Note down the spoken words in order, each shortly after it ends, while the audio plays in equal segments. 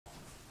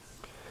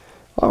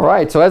All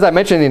right, so as I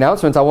mentioned in the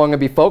announcements, I want to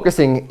be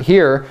focusing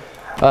here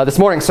this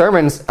morning's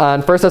sermons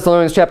on 1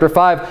 Thessalonians chapter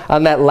 5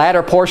 on that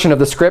latter portion of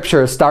the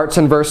scripture. It starts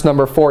in verse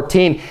number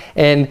 14.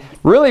 And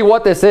really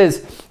what this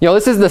is,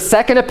 this is the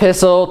second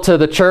epistle to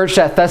the church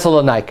at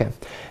Thessalonica.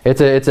 It's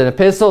an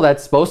epistle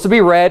that's supposed to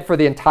be read for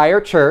the entire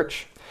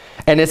church.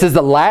 And this is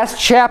the last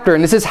chapter,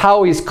 and this is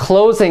how he's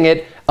closing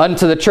it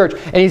unto the church.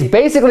 And he's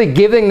basically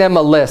giving them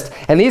a list.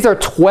 And these are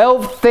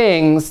 12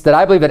 things that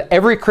I believe that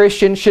every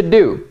Christian should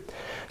do.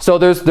 So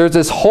there's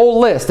this whole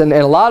list, and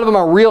a lot of them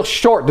are real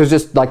short. There's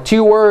just like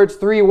 2 words,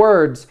 3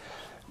 words,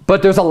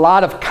 but there's a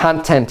lot of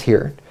content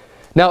here.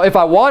 Now, if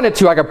I wanted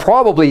to, I could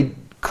probably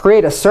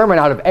create a sermon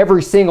out of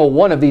every single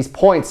one of these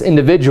points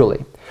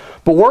individually.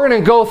 But we're going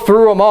to go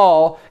through them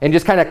all and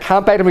just kind of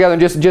compact them together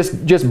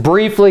and just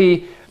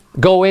briefly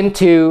go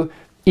into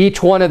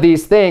each one of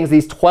these things,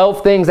 these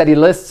 12 things that he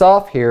lists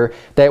off here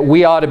that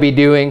we ought to be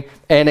doing.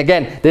 And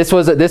again, this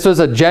was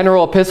a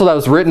general epistle that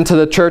was written to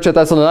the church at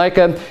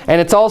Thessalonica, and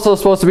it's also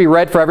supposed to be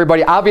read for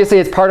everybody. Obviously,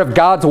 it's part of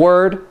God's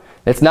word.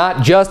 It's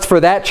not just for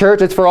that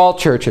church, it's for all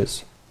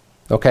churches.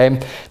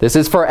 Okay? This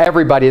is for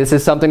everybody. This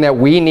is something that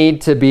we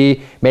need to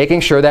be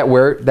making sure that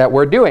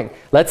we're doing.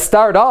 Let's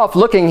start off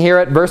looking here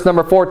at verse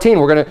number 14.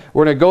 We're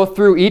gonna go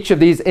through each of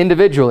these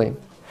individually.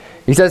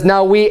 He says,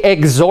 "Now we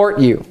exhort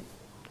you."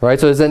 Right,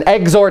 so it's an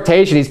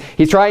exhortation.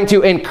 He's trying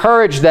to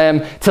encourage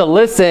them to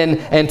listen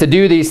and to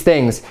do these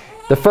things.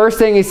 The first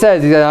thing he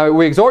says,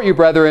 "We exhort you,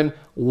 brethren,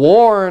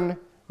 warn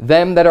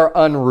them that are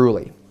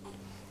unruly."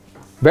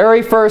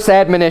 Very first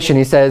admonition,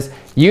 he says,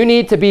 you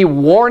need to be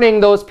warning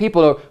those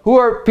people. Who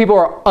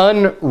are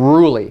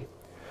unruly?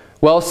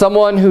 Well,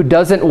 someone who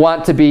doesn't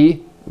want to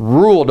be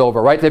ruled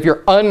over, right? If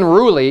you're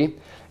unruly,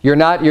 you're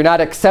not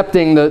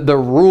accepting the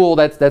rule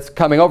that's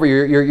coming over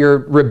you. You're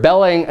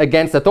rebelling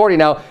against authority.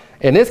 Now,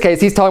 in this case,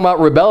 he's talking about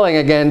rebelling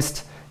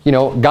against,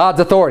 God's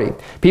authority.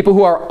 People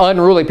who are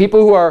unruly,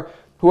 people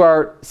who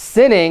are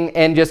sinning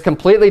and just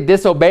completely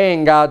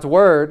disobeying God's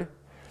word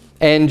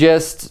and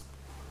just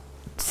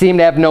seem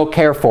to have no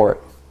care for it,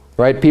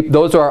 right?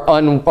 Those who are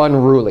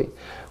unruly.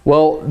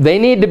 Well, they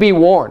need to be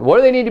warned. What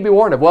do they need to be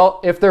warned of? Well,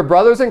 if they're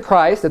brothers in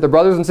Christ, if they're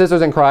brothers and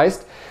sisters in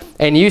Christ,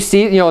 and you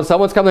see,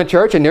 someone's coming to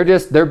church and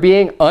they're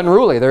being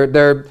unruly.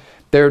 They're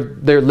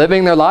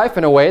living their life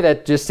in a way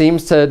that just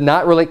seems to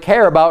not really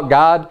care about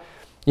God,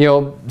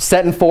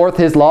 setting forth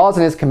his laws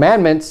and his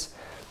commandments.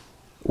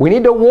 We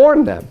need to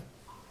warn them.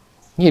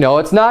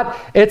 It's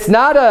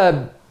not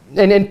a,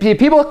 and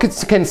people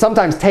can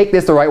sometimes take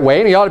this the right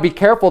way, and you ought to be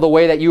careful the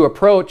way that you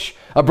approach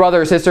a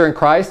brother or sister in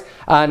Christ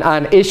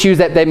on issues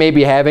that they may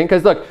be having.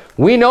 Because look,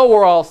 we know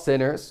we're all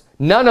sinners.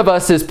 None of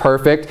us is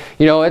perfect.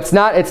 It's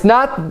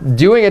not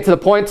doing it to the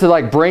point to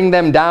like bring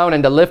them down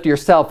and to lift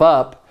yourself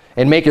up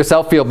and make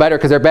yourself feel better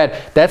because they're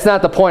bad. That's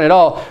not the point at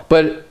all.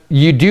 But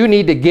you do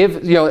need to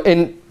give,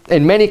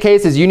 in many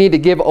cases, you need to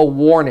give a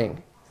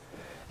warning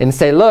and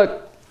say,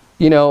 look,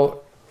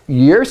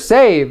 you're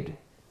saved.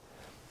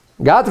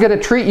 God's going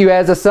to treat you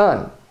as a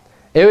son.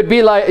 It would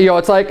be like,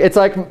 it's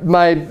like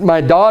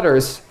my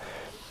daughters.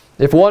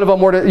 If one of them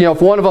were to,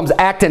 if one of them's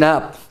acting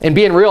up and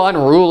being real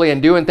unruly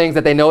and doing things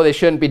that they know they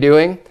shouldn't be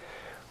doing,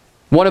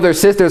 one of their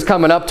sisters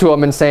coming up to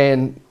them and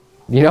saying,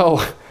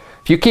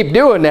 if you keep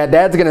doing that,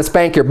 Dad's going to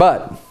spank your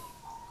butt.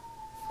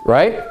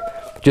 Right?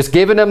 Just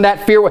giving them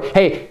that fear.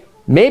 Hey,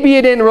 maybe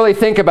you didn't really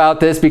think about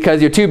this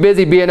because you're too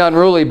busy being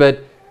unruly,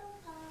 but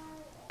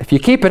if you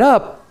keep it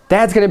up,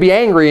 Dad's going to be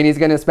angry and he's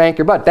going to spank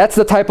your butt. That's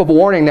the type of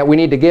warning that we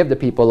need to give to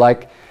people.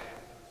 Like,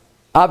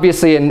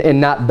 obviously in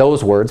not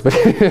those words, but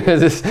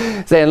just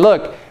saying,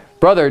 look,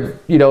 brother,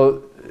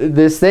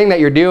 this thing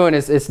that you're doing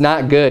it's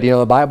not good.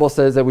 The Bible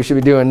says that we should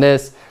be doing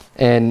this,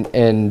 and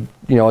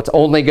it's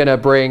only going to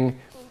bring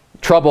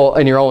trouble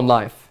in your own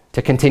life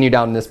to continue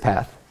down this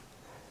path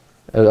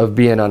of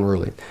being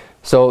unruly.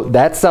 So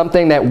that's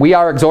something that we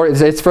are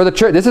exhorted. It's for the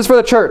church. This is for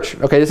the church.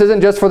 Okay, this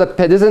isn't just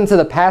this isn't to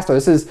the pastor.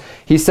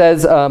 He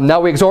says,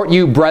 now we exhort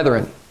you,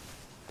 brethren.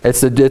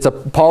 It's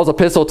Paul's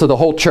epistle to the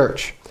whole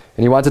church,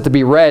 and he wants it to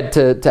be read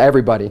to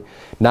everybody,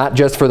 not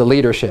just for the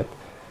leadership.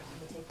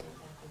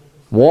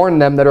 Warn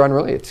them that are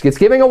unruly. It's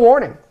giving a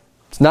warning.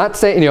 It's not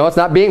saying, it's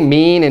not being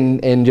mean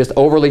and just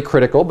overly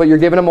critical, but you're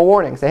giving them a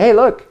warning. Say, hey,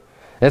 look.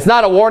 And it's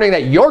not a warning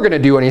that you're going to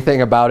do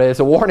anything about it. It's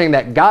a warning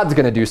that God's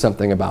going to do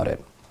something about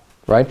it.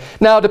 Right?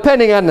 Now,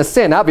 depending on the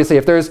sin, obviously,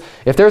 if there's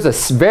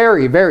a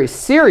very, very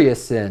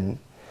serious sin,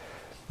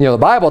 the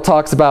Bible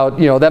talks about,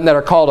 them that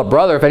are called a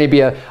brother, if any be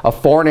a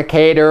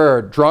fornicator or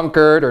a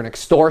drunkard or an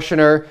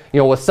extortioner,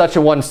 with such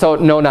a one so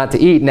know not to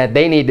eat, and that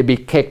they need to be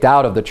kicked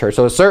out of the church.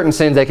 So certain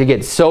sins that could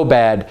get so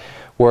bad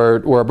where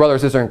a brother or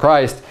sister in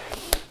Christ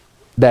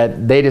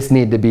that they just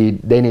need to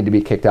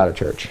be kicked out of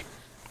church.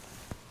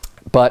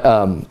 But,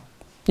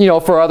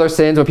 for other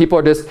sins, when people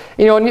are just,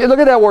 and you look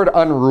at that word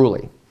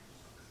unruly.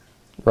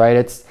 Right?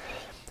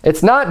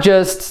 It's not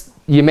just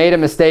you made a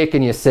mistake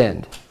and you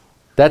sinned.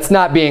 That's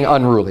not being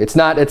unruly. It's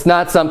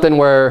not something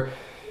where,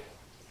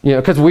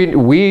 because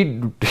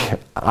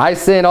I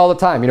sin all the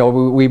time.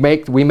 We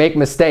make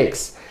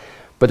mistakes.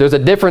 But there's a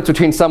difference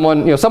between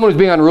someone who's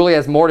being unruly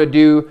has more to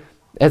do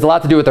It has a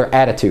lot to do with their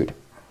attitude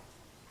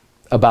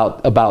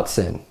about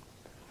sin.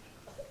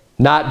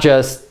 Not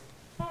just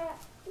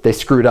they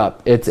screwed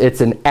up.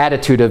 It's an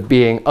attitude of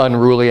being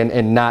unruly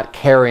and not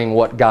caring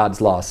what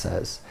God's law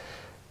says.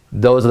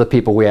 Those are the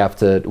people we have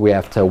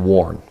to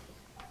warn.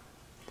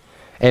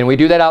 And we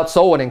do that out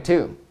soul winning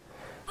too.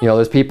 You know,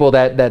 there's people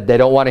that they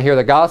don't want to hear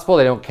the gospel,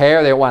 they don't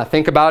care, they don't want to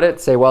think about it.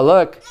 Say, well,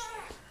 look,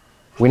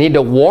 we need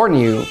to warn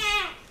you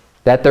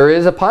that there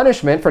is a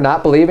punishment for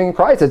not believing in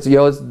Christ. It's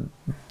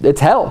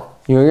hell.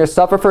 You're going to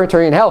suffer for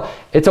eternity in hell.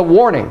 It's a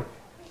warning.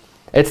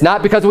 It's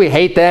not because we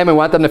hate them and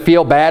want them to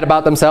feel bad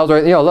about themselves.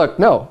 Or, look,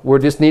 no, we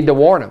just need to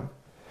warn them.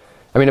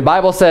 I mean, the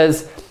Bible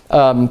says,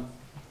 and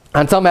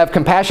some have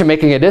compassion,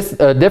 making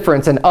a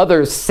difference, and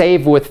others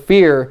save with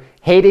fear,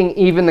 hating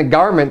even the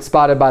garment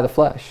spotted by the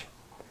flesh.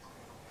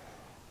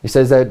 He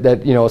says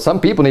that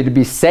some people need to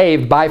be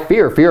saved by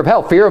fear of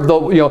hell, fear of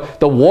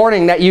the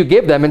warning that you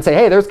give them, and say,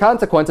 hey, there's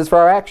consequences for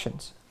our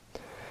actions.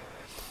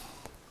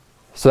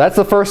 So that's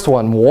the first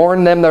one.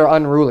 Warn them they're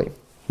unruly.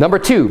 Number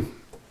 2,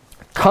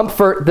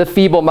 comfort the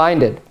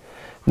feeble-minded.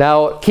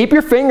 Now, keep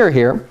your finger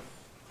here.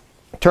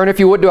 Turn, if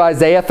you would, to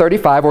Isaiah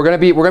 35. We're going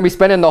to be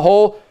spending the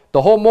whole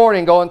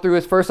morning going through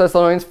 1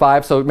 Thessalonians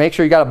 5, so make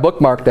sure you got a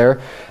bookmark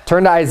there.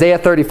 Turn to Isaiah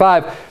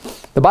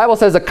 35. The Bible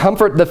says to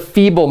comfort the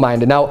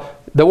feeble-minded. Now,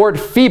 the word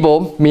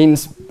feeble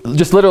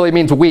just literally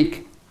means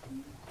weak.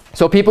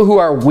 So people who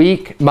are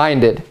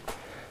weak-minded.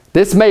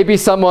 This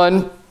is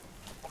someone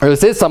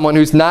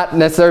who's not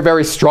necessarily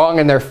very strong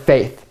in their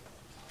faith,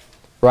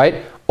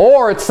 right?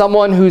 Or it's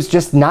someone who's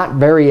just not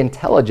very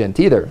intelligent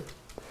either.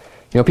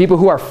 People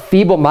who are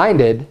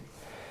feeble-minded,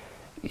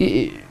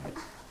 you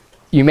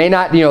may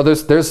not,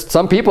 there's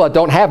some people that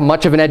don't have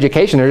much of an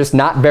education. They're just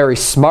not very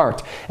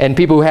smart. And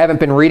people who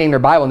haven't been reading their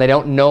Bible and they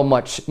don't know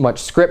much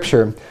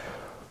scripture.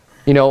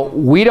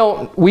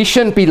 We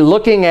shouldn't be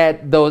looking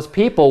at those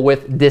people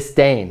with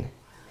disdain,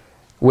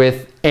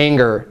 with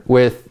anger,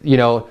 with,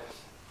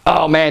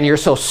 oh man, you're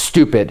so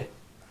stupid.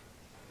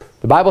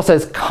 The Bible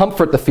says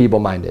comfort the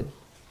feeble-minded.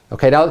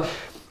 Okay, now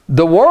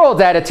the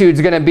world's attitude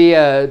is going to be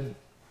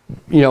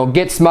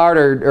get smart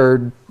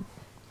or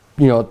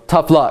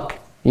tough luck.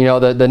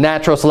 The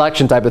natural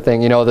selection type of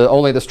thing,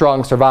 only the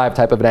strong survive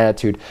type of an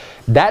attitude.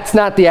 That's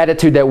not the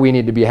attitude that we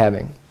need to be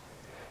having.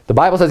 The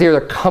Bible says here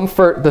to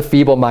comfort the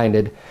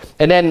feeble-minded.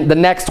 And then the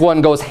next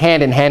one goes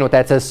hand in hand with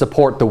that. It says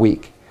support the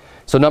weak.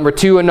 So number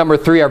 2 and number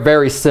 3 are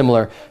very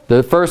similar.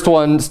 The first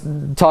one's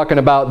talking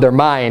about their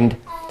mind,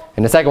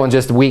 and the second one's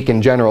just weak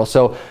in general.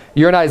 So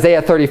you're in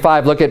Isaiah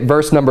 35. Look at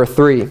verse number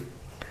 3.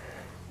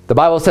 The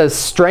Bible says,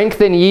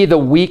 strengthen ye the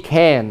weak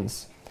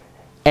hands,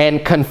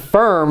 and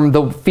confirm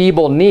the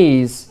feeble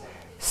knees.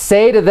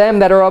 Say to them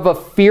that are of a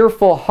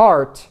fearful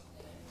heart,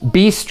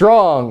 be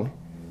strong,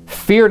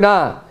 fear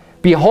not.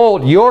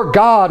 Behold, your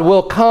God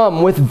will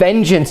come with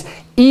vengeance,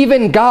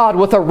 even God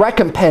with a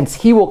recompense.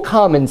 He will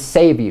come and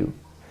save you.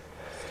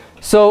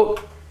 So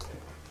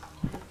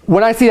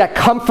when I see that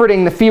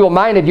comforting the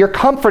feeble-minded, you're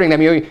comforting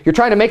them. You're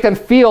trying to make them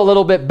feel a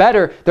little bit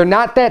better. They're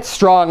not that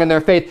strong in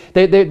their faith.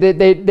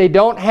 They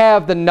don't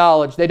have the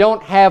knowledge. They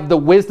don't have the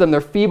wisdom.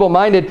 They're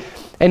feeble-minded.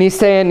 And he's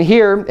saying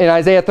here in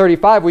Isaiah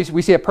 35,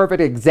 we see a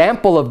perfect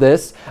example of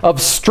this, of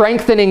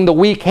strengthening the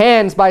weak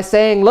hands by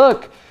saying,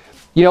 look,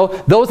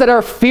 those that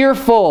are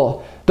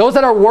fearful, those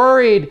that are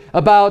worried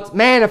about,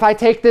 man, if I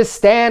take this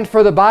stand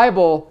for the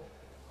Bible,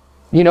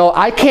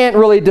 I can't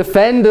really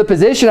defend the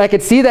position. I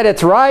could see that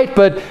it's right,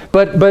 but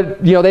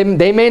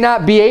they may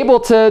not be able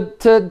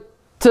to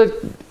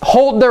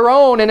hold their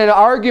own in an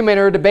argument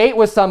or a debate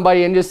with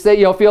somebody and just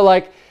say, feel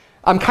like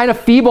I'm kind of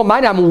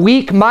feeble-minded. I'm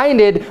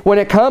weak-minded when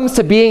it comes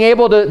to being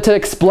able to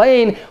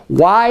explain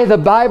why the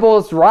Bible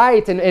is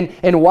right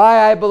and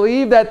why I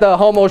believe that the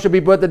homo should be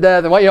put to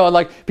death. And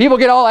like people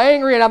get all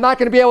angry and I'm not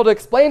going to be able to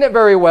explain it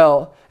very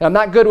well. And I'm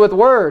not good with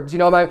words.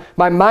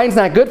 My mind's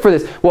not good for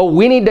this. Well,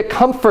 we need to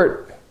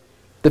comfort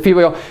the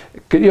people,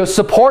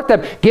 support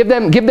them, give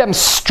them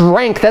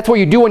strength. That's what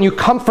you do when you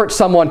comfort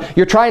someone.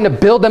 You're trying to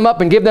build them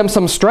up and give them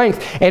some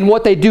strength. And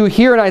what they do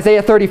here in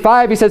Isaiah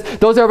 35, he says,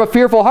 those that have a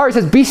fearful heart,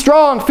 he says, be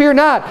strong, fear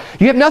not.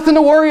 You have nothing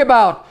to worry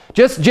about.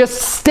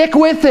 Just stick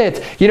with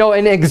it,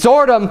 and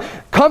exhort them,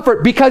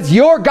 comfort, because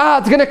your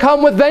God's going to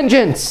come with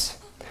vengeance.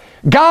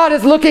 God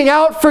is looking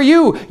out for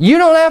you. You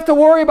don't have to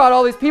worry about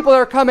all these people that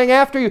are coming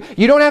after you.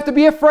 You don't have to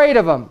be afraid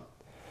of them.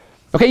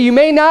 Okay, you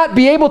may not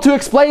be able to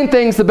explain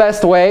things the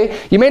best way.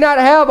 You may not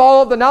have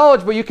all of the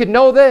knowledge, but you can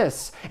know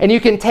this. And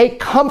you can take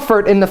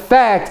comfort in the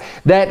fact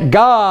that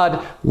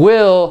God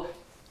will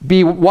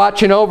be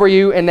watching over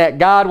you and that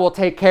God will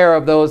take care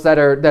of those that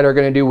are going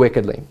to do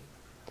wickedly.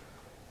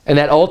 And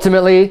that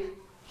ultimately,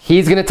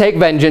 He's going to take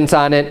vengeance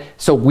on it,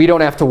 so we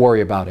don't have to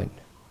worry about it.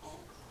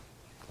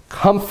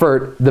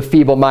 Comfort the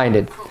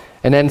feeble-minded.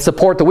 And then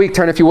support the weak.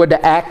 Turn, if you would,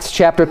 to Acts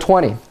chapter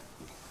 20.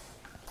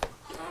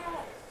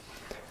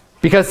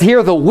 Because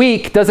here the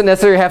weak doesn't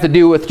necessarily have to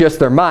do with just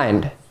their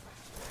mind.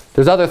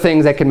 There's other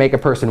things that can make a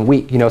person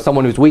weak.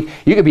 Someone who's weak,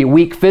 you could be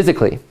weak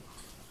physically.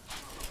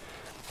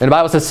 And the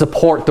Bible says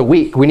support the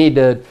weak. We need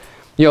to,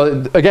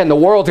 again, the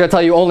world's going to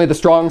tell you only the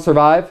strong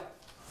survive.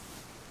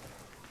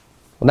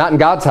 Well, not in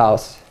God's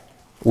house.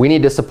 We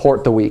need to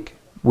support the weak.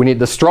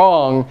 The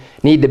strong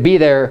need to be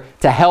there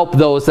to help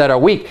those that are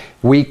weak.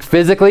 Weak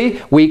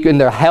physically, weak in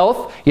their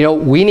health.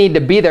 We need to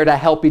be there to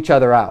help each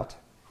other out.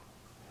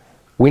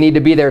 We need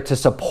to be there to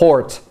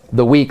support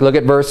the weak. Look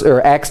at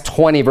Acts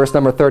 20, verse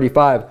number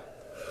 35.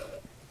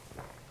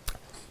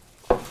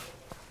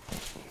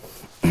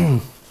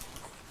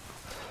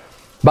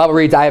 Bible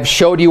reads, I have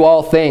showed you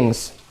all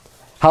things,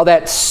 how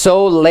that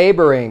so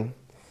laboring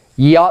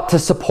ye ought to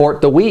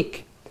support the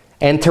weak,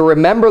 and to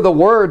remember the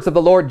words of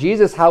the Lord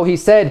Jesus, how he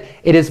said,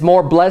 it is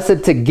more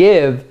blessed to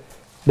give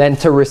than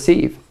to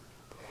receive.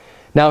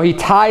 Now he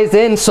ties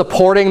in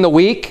supporting the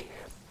weak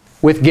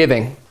with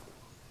giving.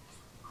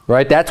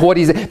 Right? That's what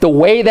the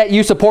way that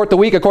you support the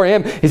weak,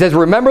 according to him. He says,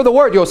 remember the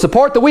word. You'll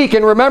support the weak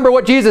and remember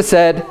what Jesus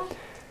said.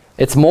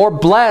 It's more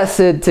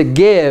blessed to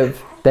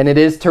give than it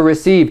is to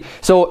receive.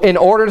 So in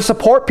order to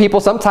support people,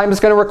 sometimes it's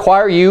going to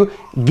require you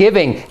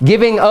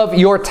giving of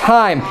your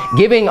time,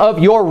 giving of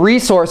your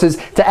resources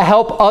to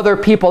help other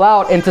people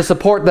out and to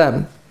support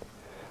them.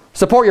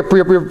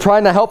 You're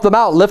trying to help them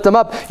out, lift them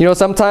up.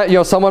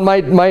 Sometimes someone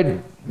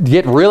might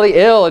get really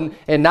ill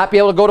and not be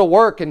able to go to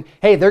work, and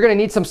hey, they're going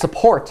to need some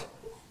support.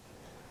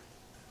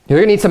 They're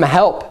going to need some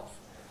help.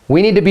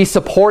 We need to be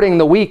supporting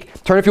the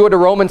weak. Turn, if you would, to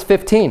Romans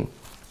 15.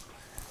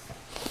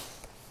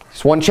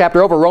 Just one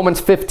chapter over,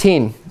 Romans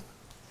 15.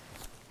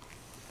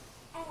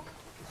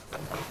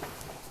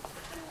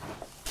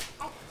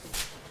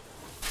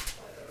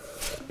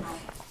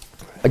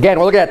 Again,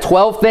 we're looking at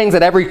 12 things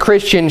that every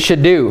Christian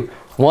should do.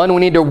 1, we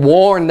need to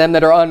warn them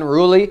that are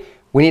unruly.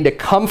 We need to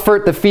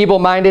comfort the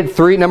feeble-minded.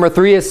 Number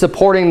 3 is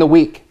supporting the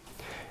weak.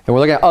 And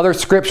we're looking at other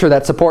scripture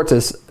that supports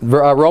this.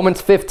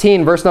 Romans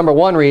 15, verse number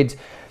 1 reads,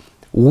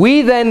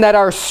 we then that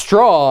are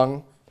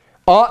strong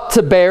ought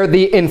to bear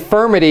the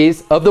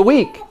infirmities of the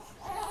weak,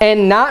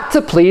 and not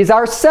to please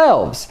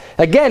ourselves.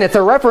 Again, it's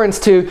a reference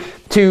to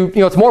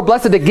it's more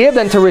blessed to give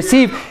than to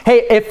receive.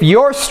 Hey, if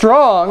you're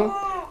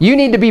strong, you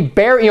need to be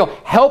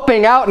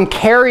helping out and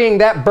carrying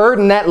that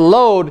burden, that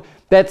load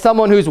that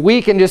someone who's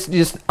weak and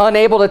just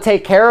unable to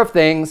take care of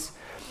things,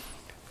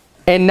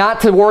 and not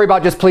to worry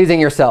about just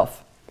pleasing yourself.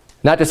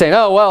 Not just saying,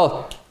 oh,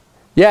 well,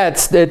 yeah,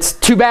 it's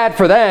too bad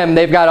for them.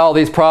 They've got all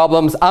these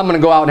problems. I'm going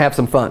to go out and have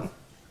some fun.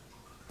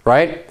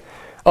 Right?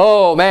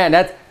 Oh, man,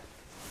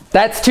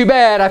 that's too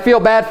bad. I feel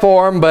bad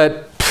for them,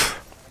 but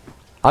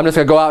I'm just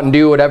going to go out and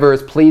do whatever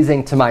is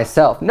pleasing to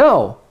myself.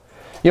 No.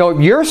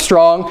 You're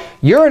strong.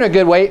 You're in a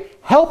good way.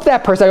 Help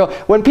that person.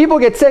 When people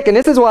get sick, and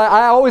this is what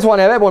I always want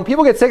to have, when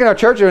people get sick in our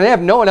church and they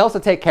have no one else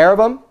to take care of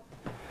them,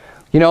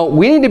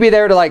 we need to be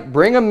there to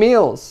bring them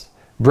meals,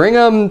 bring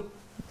them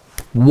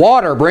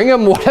water, bring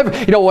them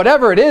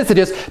whatever it is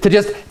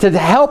to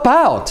help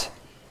out.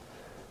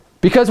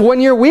 Because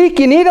when you're weak,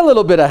 you need a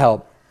little bit of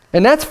help.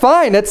 And that's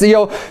fine. That's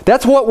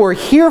what we're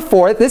here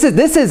for. This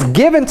is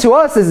given to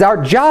us. This is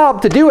our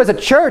job to do as a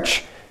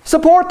church.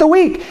 Support the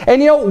weak.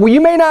 And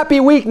you may not be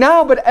weak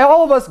now, but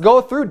all of us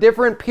go through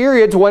different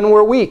periods when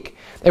we're weak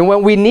and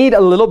when we need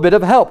a little bit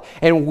of help.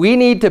 And we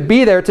need to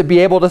be there to be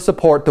able to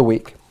support the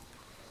weak.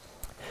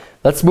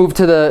 Let's move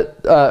to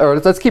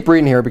let's keep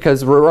reading here,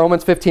 because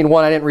Romans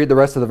 15:1, I didn't read the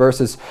rest of the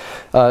verses.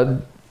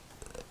 It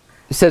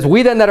says,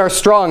 we then that are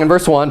strong, in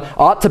verse 1,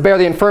 ought to bear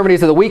the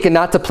infirmities of the weak and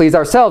not to please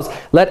ourselves.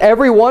 Let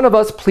every one of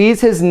us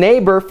please his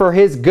neighbor for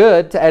his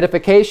good to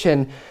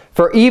edification.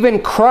 For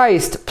even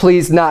Christ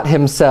pleased not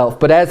himself,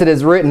 but as it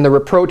is written, the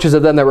reproaches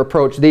of them that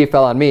reproach thee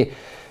fell on me.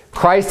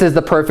 Christ is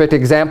the perfect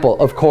example,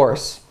 of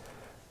course.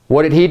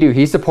 What did he do?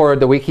 He supported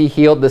the weak. He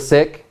healed the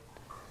sick.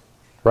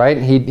 Right?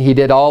 He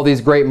did all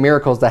these great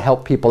miracles to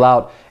help people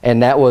out,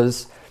 and that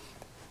was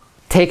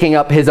taking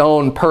up his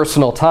own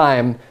personal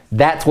time.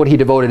 That's what he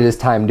devoted his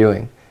time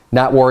doing.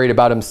 Not worried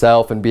about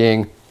himself and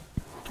being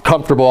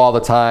comfortable all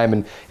the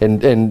time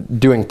and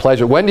doing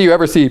pleasure. When do you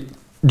ever see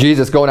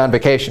Jesus going on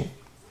vacation?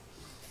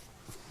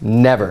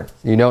 Never.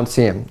 You don't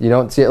see him. You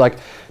don't see it.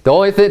 The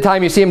only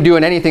time you see him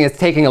doing anything is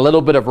taking a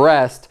little bit of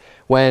rest,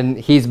 when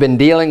he's been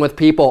dealing with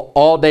people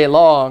all day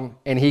long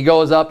and he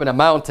goes up in a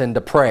mountain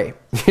to pray,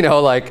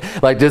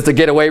 just to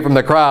get away from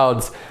the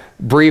crowds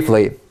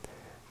briefly.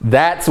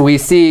 That's, we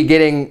see,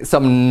 getting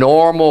some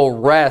normal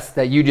rest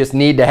that you just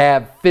need to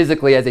have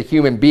physically as a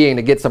human being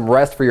to get some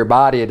rest for your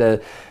body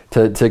to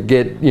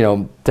get,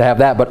 to have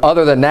that. But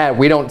other than that,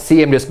 we don't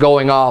see him just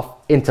going off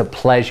into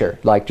pleasure,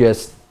 hey,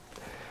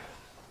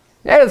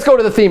 let's go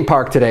to the theme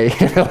park today.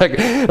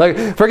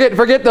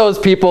 Forget those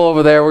people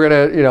over there. We're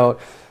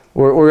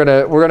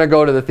gonna, we're gonna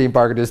go to the theme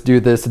park and just do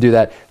this to do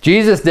that.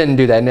 Jesus didn't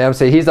do that, and I would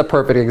say he's a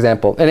perfect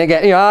example. And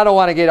again, I don't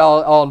want to get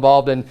all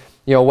involved in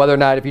whether or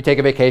not, if you take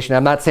a vacation.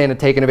 I'm not saying that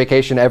taking a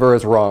vacation ever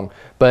is wrong,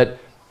 but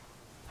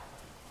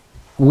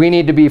we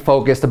need to be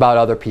focused about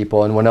other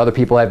people, and when other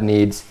people have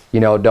needs,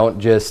 don't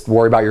just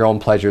worry about your own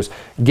pleasures.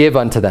 Give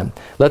unto them.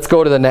 Let's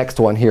go to the next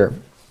one here.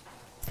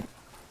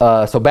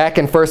 So back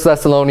in 1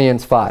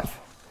 Thessalonians 5.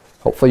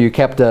 Hopefully you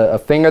kept a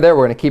finger there.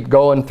 We're going to keep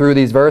going through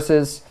these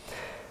verses.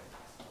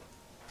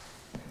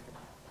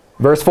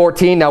 Verse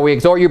 14, now we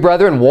exhort you,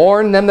 brethren,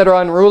 warn them that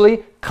are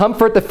unruly,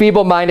 comfort the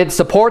feeble-minded,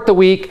 support the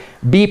weak,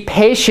 be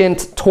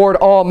patient toward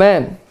all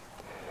men.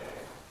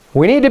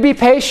 We need to be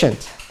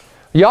patient.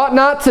 You ought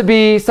not to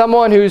be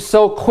someone who's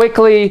so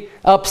quickly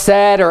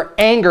upset or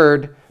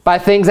angered by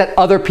things that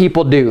other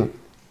people do.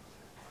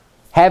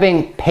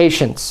 Having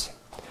patience.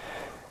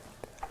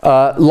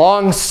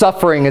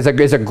 Long-suffering is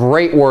a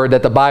great word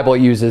that the Bible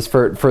uses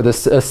for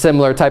this a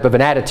similar type of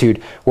an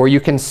attitude, where you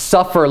can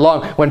suffer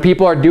long. When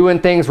people are doing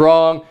things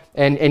wrong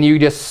and you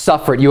just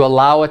suffer it, you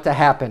allow it to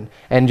happen,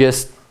 and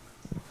just,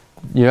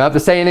 you don't have to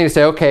say anything. You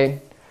say, okay,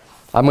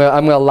 I'm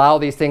gonna allow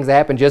these things to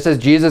happen, just as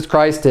Jesus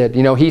Christ did.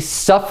 You know, he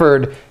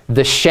suffered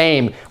the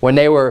shame when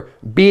they were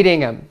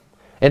beating him,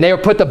 and they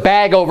would put the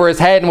bag over his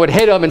head and would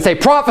hit him and say,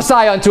 prophesy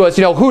unto us,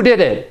 you know, who did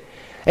it?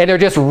 And they're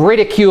just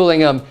ridiculing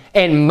him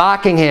and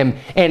mocking him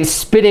and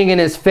spitting in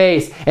his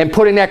face and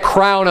putting that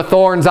crown of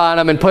thorns on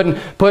him and putting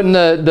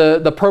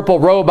the purple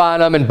robe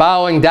on him and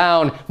bowing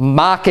down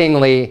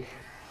mockingly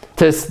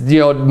to, you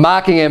know,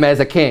 mocking him as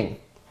a king.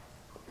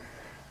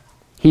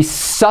 He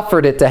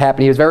suffered it to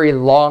happen. He was very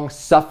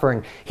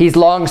long-suffering. He's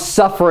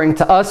long-suffering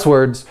to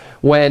uswards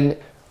when,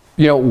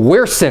 you know,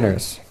 we're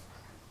sinners.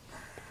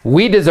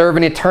 We deserve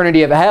an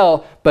eternity of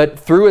hell, but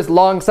through his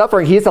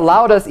long-suffering, he's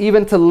allowed us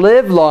even to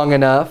live long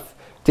enough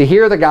to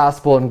hear the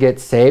gospel and get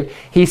saved.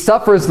 He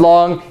suffers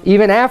long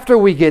even after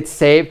we get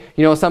saved.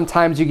 You know,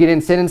 sometimes you get in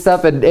sin and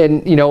stuff,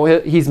 and you know,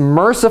 he's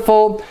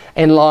merciful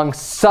and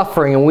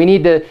long-suffering, and we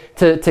need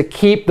to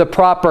keep the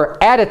proper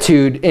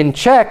attitude in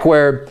check,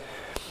 where,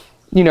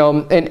 you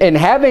know, and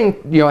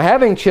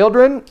having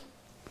children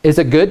is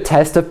a good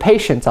test of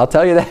patience. I'll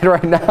tell you that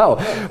right now.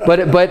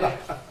 But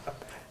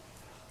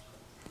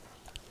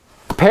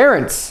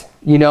parents,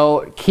 you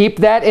know, keep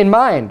that in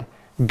mind.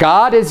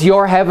 God is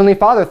your heavenly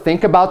Father.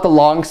 Think about the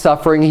long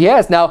suffering he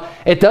has. Now,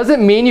 it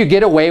doesn't mean you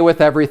get away with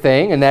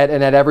everything, and that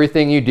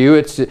everything you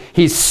do,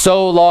 he's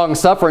so long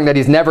suffering that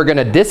he's never going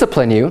to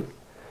discipline you.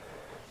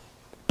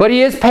 But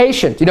he is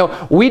patient. You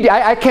know,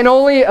 I can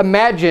only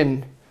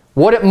imagine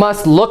what it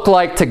must look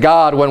like to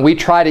God when we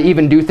try to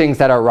even do things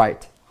that are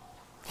right.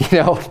 You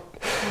know,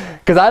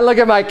 because I look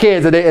at my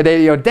kids and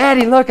they, you know,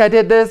 Daddy, look, I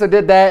did this, I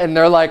did that, and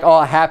they're like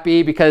all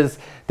happy because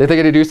they're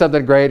thinking to do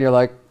something great, and you're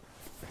like,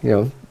 you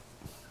know,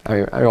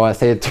 I don't want to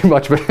say it too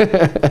much, but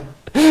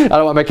I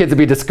don't want my kids to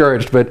be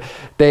discouraged. But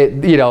they,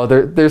 you know,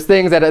 there's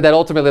things that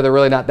ultimately they're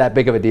really not that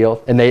big of a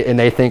deal, and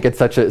they think it's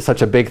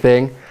such a big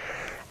thing.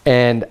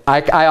 And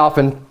I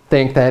often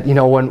think that, you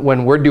know,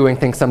 when we're doing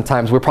things,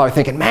 sometimes we're probably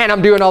thinking, man,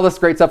 I'm doing all this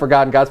great stuff for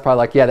God, and God's probably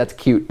like, yeah, that's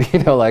cute, you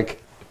know, like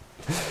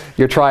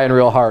you're trying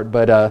real hard.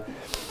 But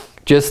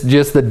just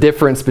the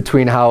difference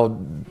between how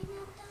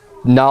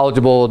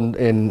knowledgeable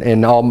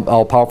and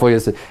all powerful he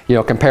is, you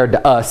know, compared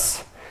to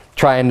us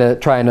trying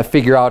to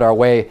figure out our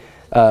way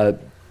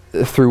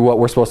through what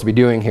we're supposed to be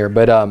doing here.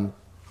 But you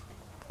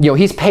know,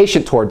 he's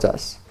patient towards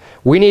us.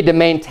 We need to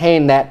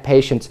maintain that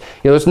patience.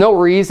 You know, there's no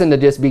reason to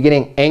just be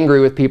getting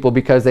angry with people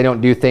because they don't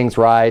do things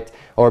right,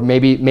 or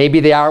maybe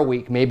they are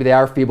weak, maybe they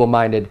are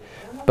feeble-minded.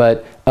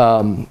 But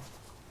I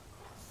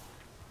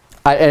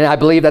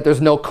believe that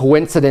there's no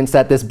coincidence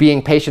that this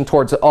being patient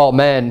towards all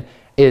men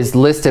is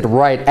listed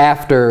right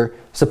after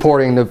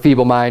supporting the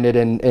feeble-minded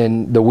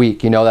and the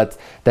weak. You know,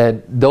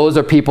 that those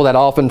are people that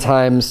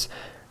oftentimes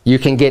you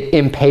can get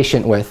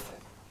impatient with.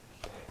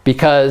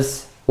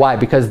 Because, why?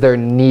 Because they're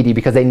needy,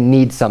 because they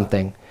need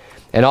something.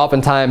 And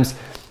oftentimes,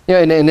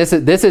 you know, and this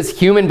is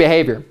human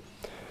behavior.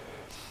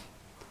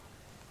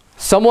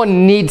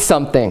 Someone needs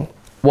something.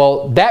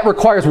 Well, that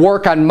requires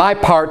work on my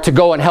part to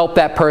go and help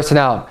that person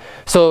out.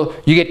 So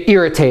you get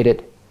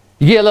irritated.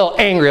 You get a little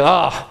angry.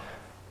 Oh,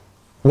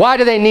 why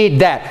do they need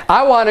that?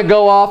 I want to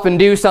go off and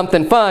do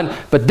something fun,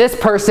 but this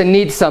person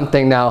needs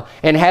something now.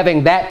 And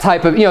having that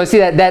type of, you know, see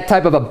that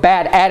type of a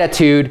bad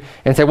attitude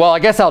and say, well, I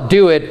guess I'll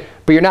do it,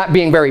 but you're not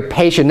being very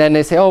patient. Then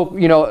they say, oh,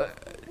 you know,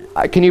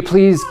 can you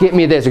please get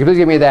me this? Or can you please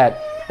get me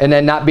that? And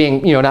then not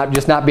being, you know,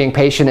 not being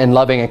patient and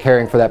loving and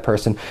caring for that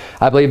person.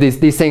 I believe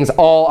these things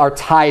all are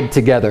tied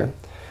together.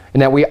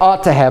 And that we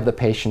ought to have the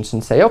patience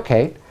and say,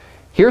 okay,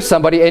 here's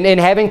somebody, and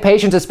having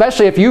patience,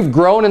 especially if you've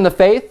grown in the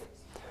faith,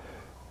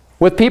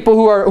 with people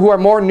who are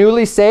more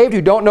newly saved,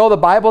 who don't know the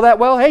Bible that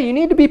well, hey, you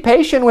need to be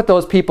patient with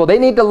those people. They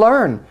need to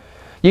learn.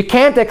 You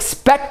can't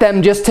expect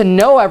them just to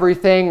know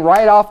everything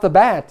right off the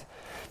bat.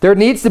 There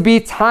needs to be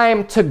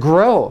time to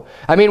grow.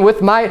 I mean,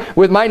 with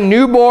my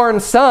newborn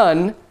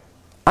son,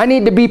 I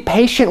need to be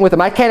patient with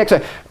him. I can't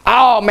expect,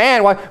 oh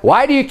man,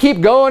 why do you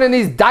keep going in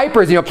these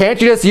diapers? You know, can't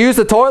you just use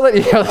the toilet?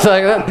 You know, it's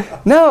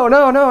like, no.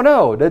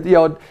 That, you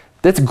know,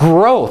 that's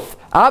growth.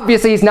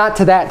 Obviously, he's not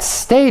to that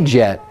stage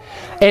yet.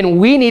 And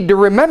we need to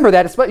remember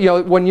that, you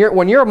know, when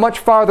you're much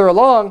farther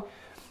along,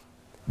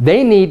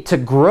 they need to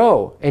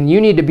grow, and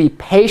you need to be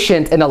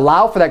patient and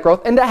allow for that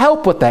growth and to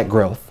help with that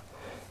growth.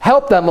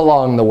 Help them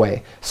along the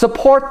way.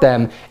 Support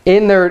them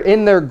in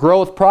their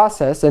growth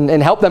process, and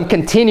help them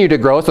continue to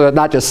grow so they're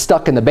not just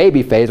stuck in the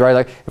baby phase, right?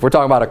 Like if we're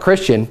talking about a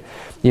Christian,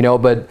 you know,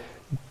 but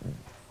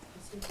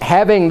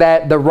having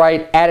the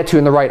right attitude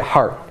and the right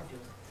heart.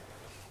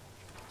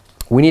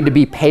 We need to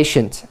be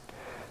patient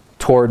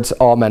towards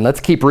all men. Let's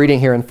keep reading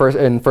here in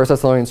 1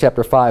 Thessalonians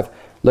chapter 5.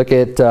 Look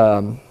at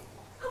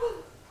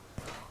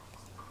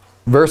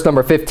verse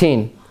number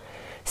 15.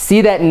 See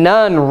that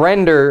none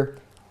render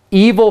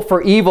evil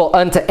for evil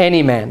unto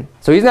any man.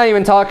 So he's not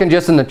even talking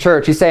just in the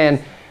church. He's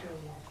saying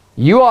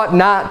you ought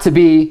not to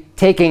be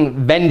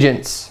taking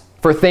vengeance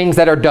for things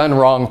that are done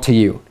wrong to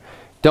you.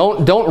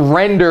 Don't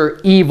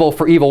render evil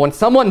for evil. When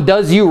someone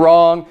does you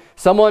wrong,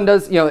 someone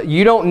does,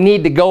 you don't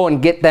need to go and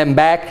get them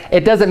back.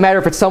 It doesn't matter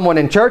if it's someone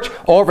in church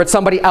or if it's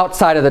somebody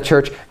outside of the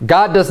church.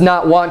 God does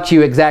not want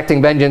you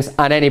exacting vengeance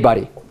on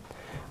anybody.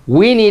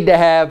 We need to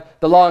have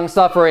the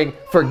long-suffering,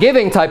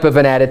 forgiving type of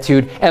an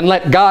attitude and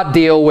let God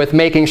deal with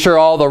making sure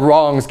all the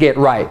wrongs get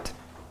right.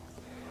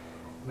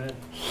 Amen.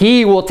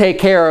 He will take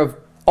care of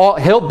all.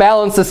 He'll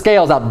balance the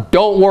scales out.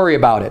 Don't worry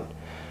about it.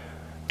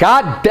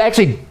 God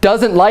actually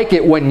doesn't like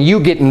it when you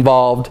get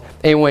involved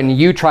and when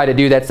you try to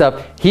do that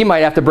stuff. He might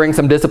have to bring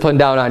some discipline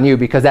down on you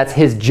because that's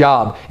his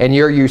job, and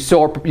you're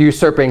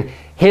usurping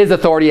his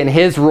authority and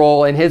his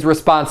role and his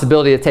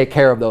responsibility to take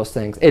care of those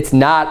things. It's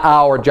not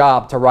our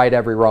job to right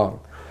every wrong.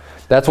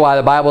 That's why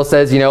the Bible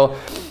says, to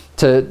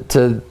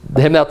him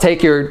that'll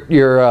take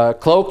your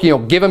cloak,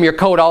 give him your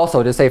coat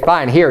also. Just say,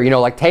 fine, here,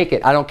 take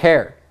it. I don't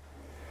care.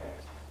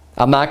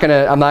 I'm not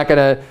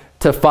gonna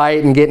to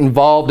fight and get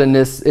involved in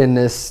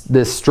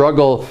this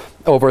struggle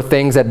over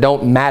things that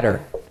don't matter.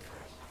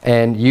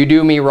 And you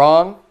do me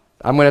wrong,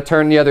 I'm going to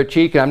turn the other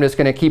cheek and I'm just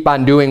going to keep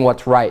on doing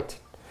what's right.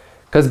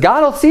 Because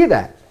God will see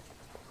that.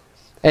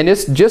 And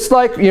it's just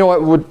like,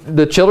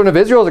 the children of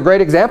Israel is a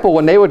great example.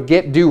 When they would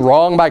do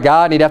wrong by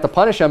God and he'd have to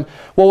punish them.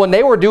 Well, when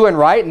they were doing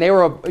right and they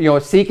were,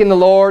 seeking the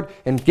Lord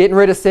and getting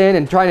rid of sin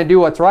and trying to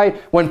do what's right,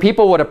 when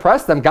people would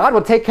oppress them, God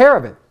would take care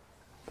of it.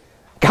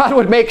 God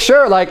would make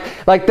sure, like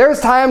there's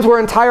times where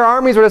entire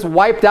armies were just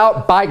wiped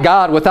out by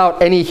God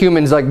without any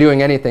humans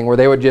doing anything, where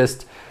they would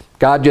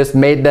God just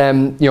made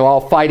them,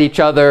 all fight each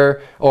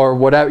other or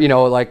whatever,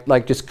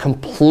 just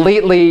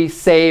completely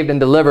saved and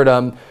delivered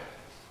them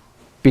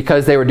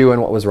because they were doing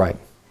what was right.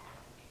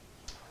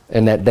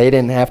 And that they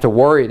didn't have to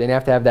worry, they didn't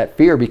have to have that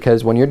fear,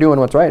 because when you're doing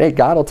what's right, hey,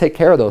 God will take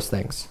care of those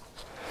things.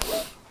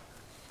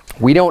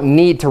 We don't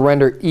need to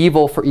render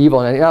evil for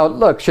evil. And now,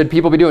 look, should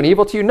people be doing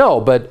evil to you?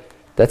 No, but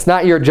that's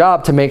not your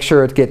job to make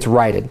sure it gets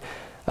righted.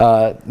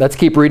 Let's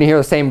keep reading here,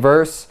 the same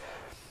verse.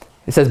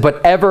 It says,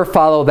 but ever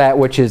follow that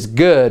which is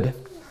good,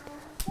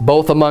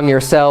 both among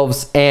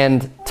yourselves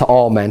and to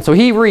all men. So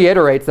he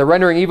reiterates the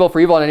rendering evil for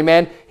evil on any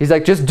man. He's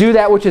like, just do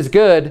that which is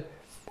good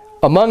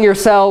among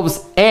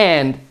yourselves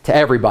and to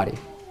everybody.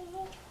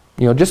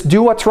 Just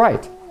do what's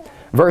right.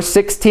 Verse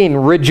 16,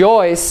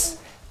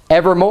 rejoice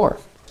evermore.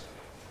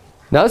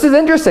 Now this is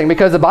interesting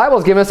because the Bible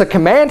is giving us a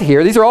command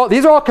here. These are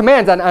all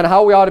commands on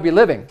how we ought to be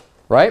living.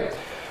 Right?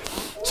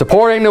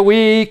 Supporting the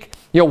weak,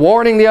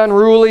 warning the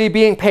unruly,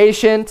 being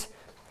patient.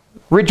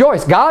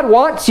 Rejoice. God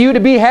wants you to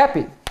be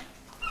happy.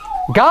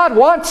 God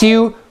wants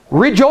you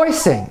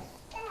rejoicing.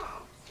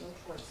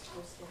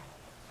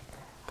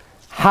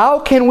 How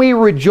can we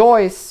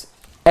rejoice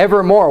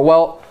evermore?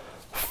 Well,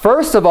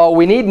 first of all,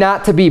 we need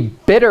not to be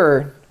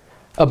bitter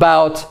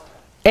about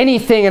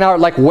anything in our,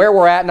 where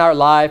we're at in our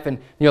life, and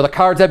the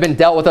cards have been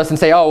dealt with us, and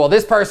say, oh, well,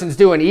 this person's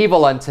doing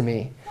evil unto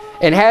me.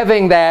 And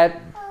having that,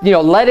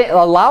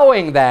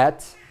 allowing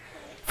that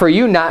for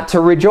you not to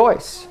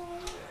rejoice.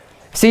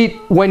 See,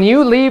 when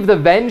you leave the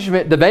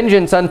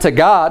vengeance unto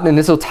God, and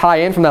this will tie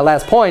in from that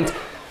last point,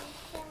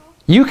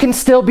 you can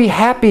still be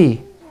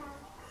happy.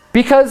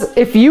 Because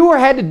if you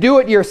had to do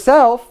it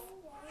yourself,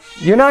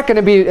 you're not going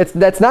to be,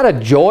 that's not a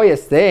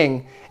joyous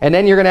thing. And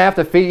then you're going to have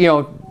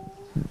to,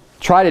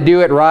 try to do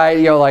it right,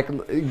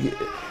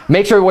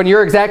 make sure when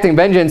you're exacting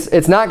vengeance,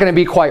 it's not going to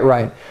be quite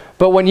right.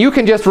 But when you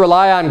can just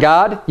rely on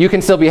God, you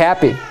can still be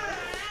happy.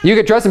 You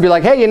can trust and be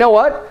like, hey, you know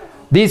what?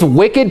 These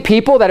wicked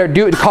people that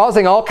are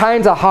causing all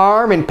kinds of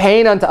harm and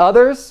pain unto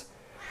others,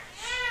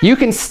 you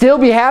can still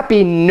be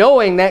happy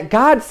knowing that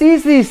God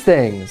sees these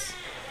things.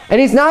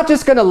 And he's not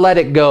just going to let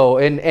it go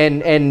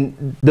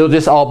and they'll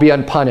just all be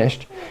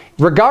unpunished.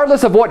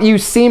 Regardless of what you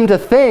seem to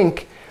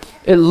think,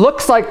 it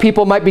looks like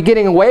people might be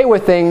getting away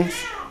with things.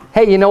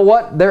 Hey, you know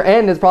what? Their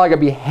end is probably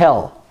going to be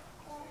hell.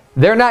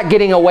 They're not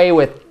getting away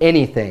with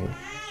anything.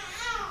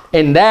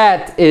 And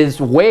that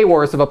is way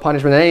worse of a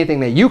punishment than anything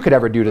that you could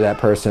ever do to that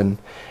person.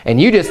 And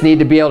you just need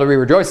to be able to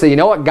rejoice. So you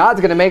know what? God's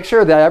going to make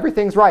sure that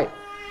everything's right,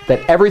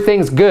 that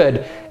everything's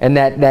good, and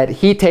that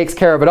he takes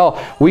care of it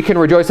all. We can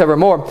rejoice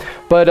evermore.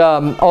 But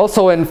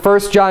also in 1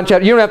 John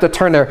chapter, you don't have to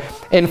turn there.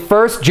 In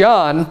 1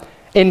 John,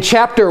 in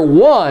chapter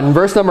 1,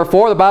 verse number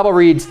 4, the Bible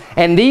reads,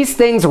 and these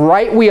things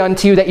write we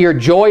unto you, that your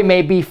joy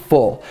may be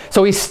full.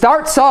 So he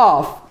starts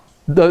off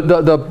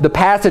the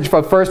passage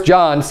from 1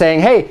 John saying,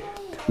 hey,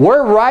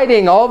 we're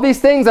writing all these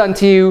things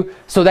unto you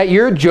so that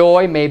your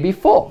joy may be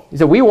full. He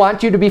said, we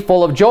want you to be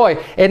full of joy.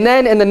 And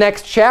then in the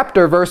next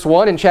chapter, verse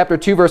 1, in chapter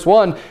 2, verse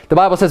 1, the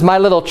Bible says, my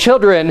little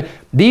children,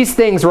 these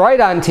things write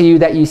unto you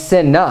that ye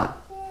sin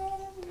not.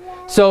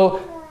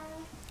 So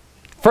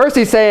first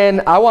he's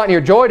saying, I want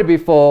your joy to be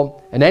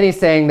full. And then he's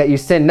saying that you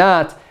sin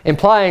not.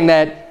 implying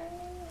that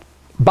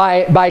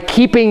by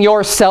keeping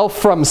yourself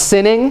from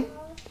sinning,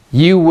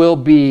 you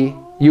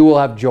will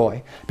have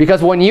joy.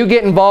 Because when you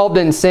get involved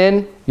in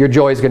sin, your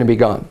joy is going to be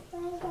gone.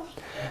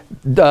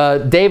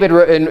 David,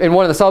 in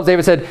one of the Psalms,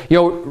 David said,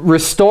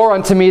 restore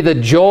unto me the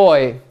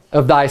joy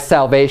of thy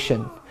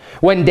salvation.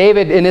 When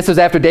David, and this was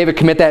after David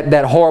committed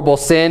that horrible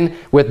sin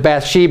with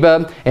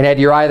Bathsheba and had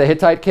Uriah the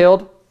Hittite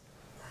killed,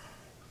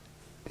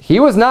 he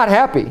was not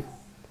happy.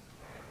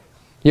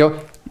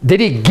 Did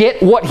he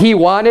get what he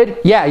wanted?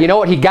 Yeah, you know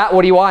what? He got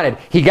what he wanted.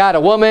 He got a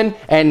woman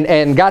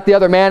and got the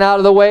other man out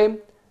of the way.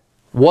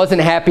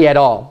 Wasn't happy at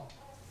all.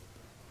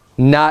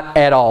 Not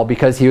at all,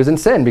 because he was in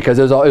sin, because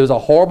it was a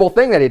horrible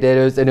thing that he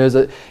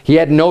did. He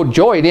had no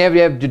joy. He didn't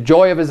have the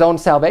joy of his own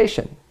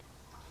salvation.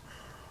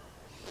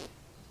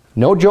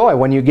 No joy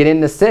when you get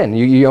into sin.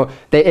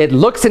 It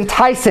looks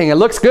enticing. It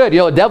looks good.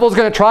 The devil's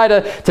going to try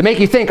to make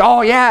you think,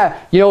 oh yeah,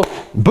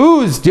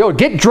 booze,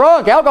 get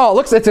drunk, alcohol.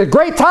 It's a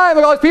great time.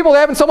 Look at all these people,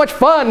 they're having so much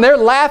fun. They're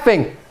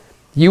laughing.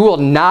 You will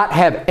not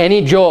have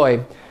any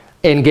joy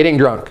in getting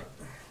drunk.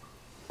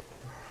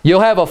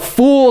 You'll have a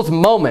fool's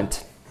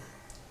moment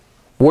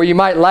where you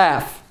might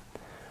laugh,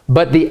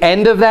 but the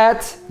end of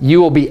that,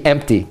 you will be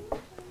empty.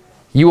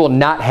 You will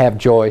not have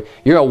joy.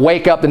 You're going to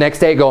wake up the next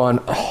day going,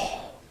 oh,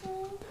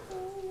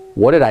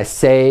 what did I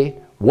say?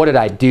 What did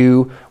I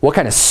do? What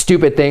kind of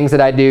stupid things did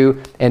I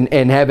do? And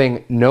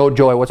having no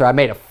joy whatsoever. I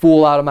made a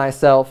fool out of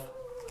myself.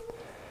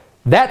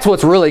 That's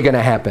what's really going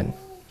to happen.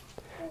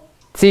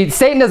 See,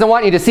 Satan doesn't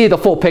want you to see the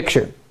full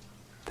picture.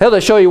 He'll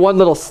just show you one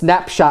little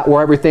snapshot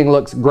where everything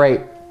looks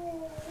great.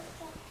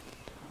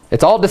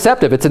 It's all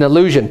deceptive. It's an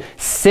illusion.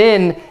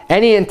 Sin,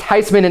 any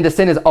enticement into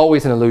sin is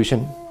always an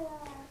illusion.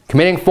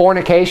 Committing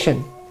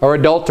fornication or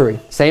adultery,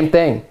 same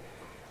thing.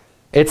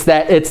 It's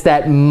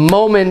that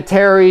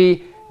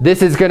momentary,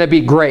 this is going to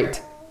be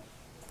great.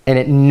 And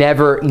it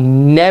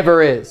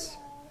never is.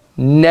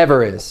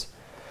 Never is.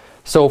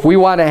 So if we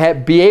want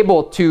to be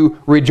able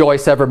to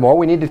rejoice evermore,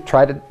 we need to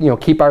try to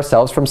keep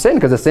ourselves from sin,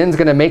 because the sin's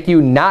going to make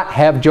you not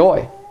have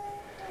joy.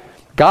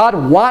 God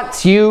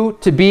wants you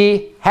to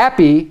be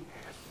happy,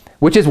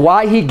 which is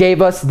why he gave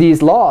us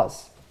these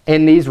laws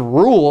and these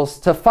rules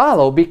to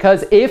follow,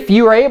 because if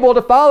you are able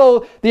to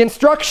follow the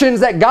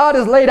instructions that God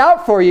has laid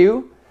out for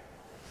you,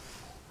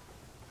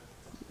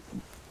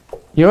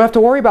 you don't have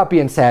to worry about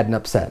being sad and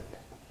upset.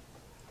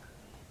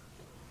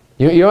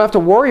 You don't have to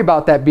worry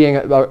about that being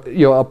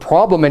a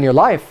problem in your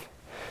life.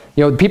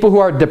 People who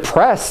are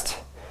depressed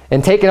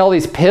and taking all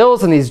these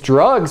pills and these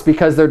drugs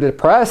because they're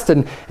depressed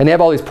and they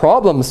have all these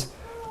problems,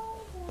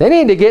 they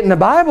need to get in the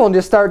Bible and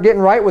just start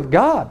getting right with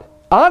God.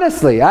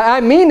 Honestly, I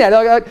mean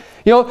that.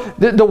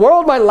 The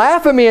world might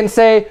laugh at me and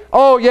say,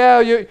 "Oh yeah,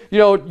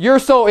 you're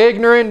so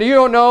ignorant. You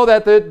don't know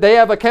that they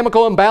have a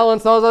chemical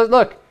imbalance." And all that.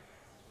 Look,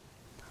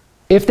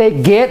 if they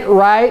get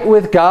right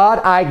with God,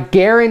 I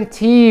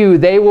guarantee you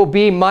they will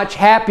be much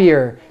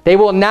happier. They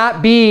will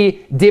not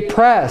be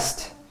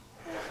depressed.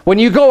 When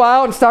you go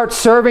out and start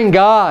serving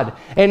God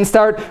and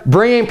start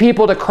bringing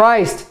people to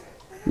Christ,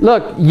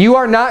 look, you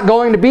are not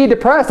going to be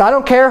depressed. I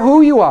don't care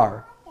who you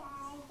are.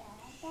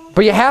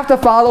 But you have to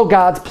follow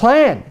God's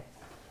plan.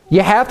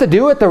 You have to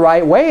do it the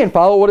right way and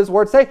follow what His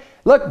Word say.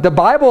 Look, the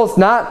Bible is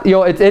not,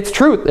 it's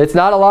truth. It's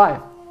not a lie.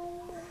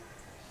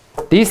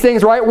 These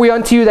things write we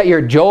unto you that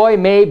your joy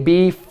may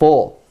be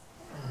full.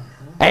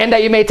 And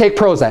that you may take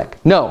Prozac.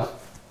 No.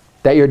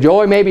 That your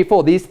joy may be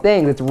full. These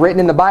things, it's written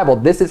in the Bible.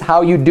 This is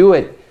how you do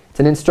it. It's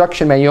an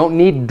instruction manual. You don't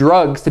need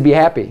drugs to be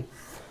happy.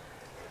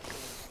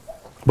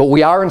 But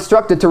we are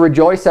instructed to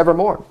rejoice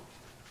evermore.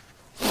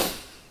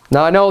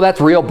 Now I know that's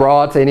real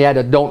broad, saying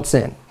don't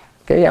sin.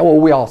 Okay, yeah, well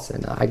we all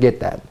sin. I get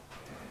that.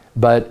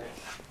 But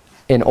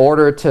in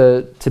order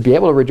to be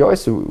able to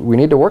rejoice, we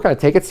need to work on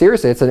it. Take it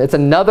seriously. It's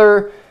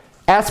another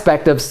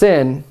aspect of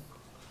sin,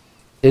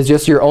 is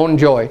just your own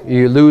joy.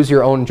 You lose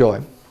your own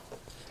joy.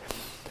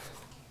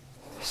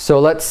 So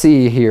let's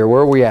see here.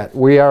 Where are we at?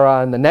 We are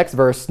on the next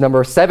verse,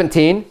 number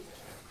 17.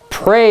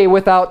 Pray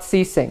without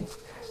ceasing.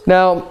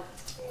 Now,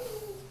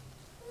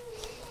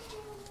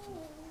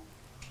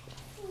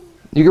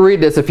 you can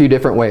read this a few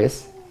different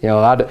ways.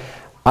 I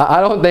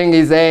don't think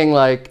he's saying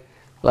like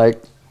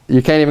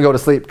you can't even go to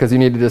sleep because you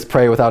need to just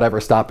pray without ever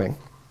stopping.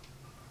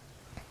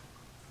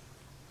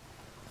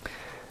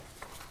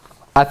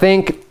 I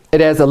think it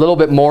has a little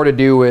bit more to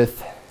do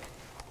with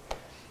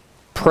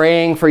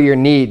praying for your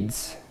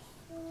needs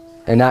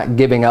and not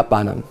giving up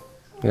on them.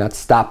 You're not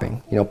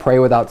stopping. Pray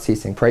without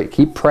ceasing.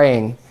 Keep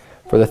praying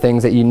for the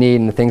things that you need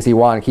and the things you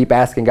want. And keep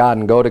asking God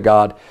and go to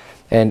God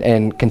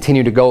and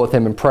continue to go with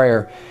Him in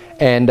prayer.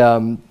 And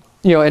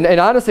and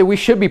honestly, we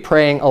should be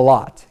praying a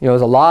lot.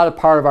 There's a lot of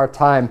part of our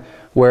time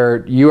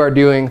where you are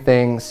doing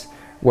things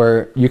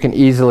where you can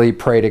easily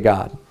pray to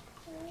God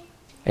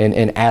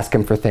and ask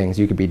Him for things.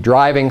 You could be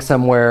driving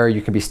somewhere.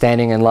 You could be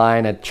standing in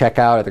line at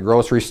checkout at the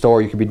grocery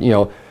store. You could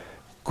be,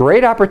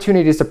 great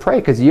opportunities to pray,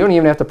 because you don't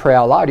even have to pray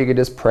out loud. You could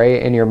just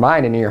pray in your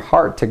mind and in your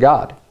heart to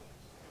God.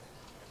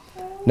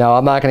 Now,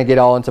 I'm not going to get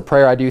all into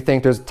prayer. I do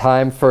think there's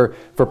time for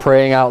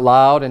praying out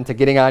loud and to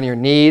getting on your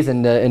knees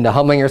and to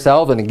humbling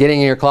yourself and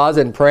getting in your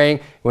closet and praying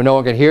when no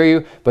one can hear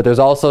you. But there's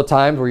also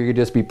times where you could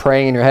just be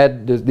praying in your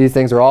head. These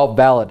things are all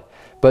valid.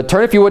 But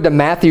turn, if you would, to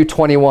Matthew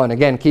 21.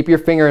 Again, keep your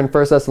finger in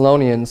 1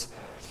 Thessalonians.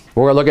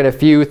 We're going to look at a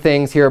few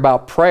things here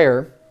about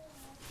prayer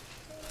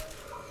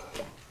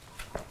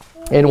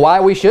and why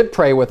we should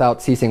pray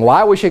without ceasing,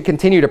 why we should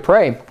continue to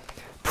pray.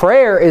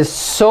 Prayer is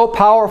so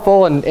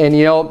powerful, and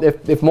you know,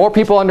 if more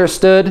people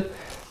understood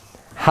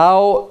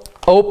how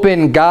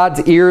open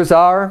God's ears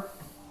are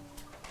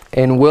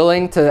and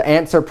willing to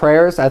answer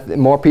prayers,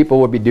 more people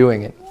would be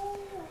doing it.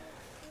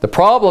 The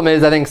problem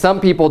is, I think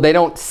some people, they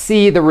don't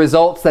see the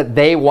results that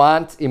they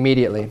want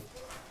immediately.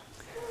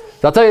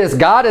 So I'll tell you this,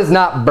 God is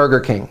not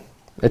Burger King.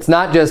 It's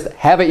not just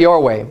have it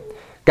your way.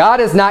 God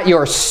is not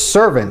your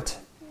servant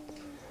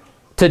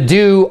to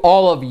do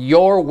all of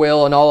your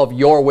will and all of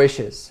your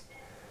wishes.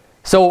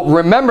 So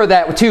remember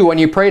that too when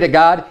you pray to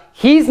God.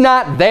 He's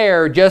not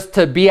there just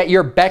to be at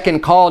your beck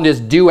and call and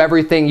just do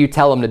everything you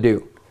tell him to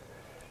do.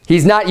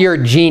 He's not your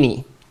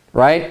genie,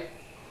 right?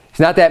 He's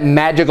not that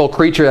magical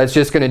creature that's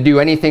just going to do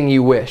anything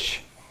you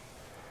wish.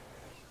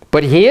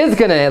 But he is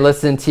going to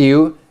listen to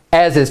you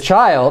as his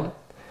child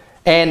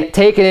and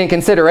take it in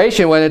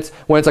consideration when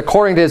it's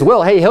according to his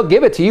will. Hey, he'll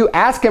give it to you.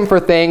 Ask him for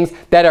things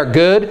that are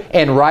good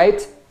and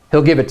right.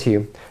 He'll give it to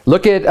you.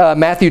 Look at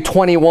Matthew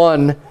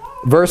 21,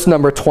 verse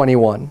number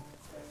 21.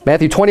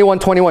 Matthew 21,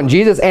 21.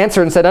 Jesus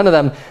answered and said unto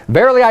them,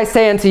 Verily I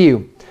say unto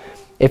you,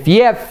 if ye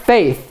have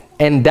faith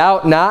and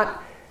doubt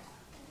not,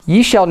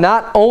 ye shall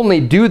not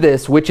only do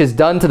this which is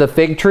done to the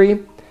fig tree,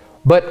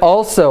 but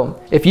also,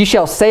 if ye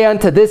shall say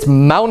unto this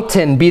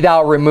mountain, Be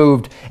thou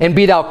removed, and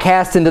be thou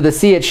cast into the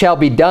sea, it shall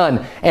be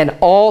done. And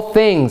all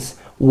things,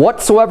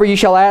 whatsoever ye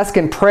shall ask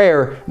in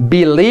prayer,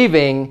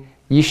 believing,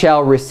 ye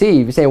shall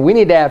receive. You're saying we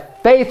need to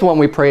have faith when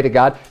we pray to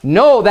God.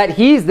 Know that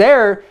he's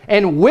there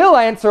and will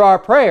answer our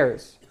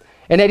prayers.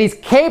 And that he's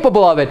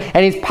capable of it.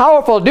 And he's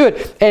powerful to do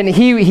it. And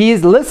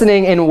he's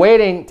listening and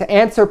waiting to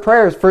answer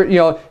prayers. For, you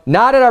know,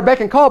 not at our beck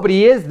and call, but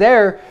he is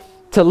there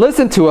to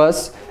listen to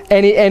us.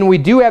 And we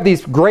do have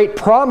these great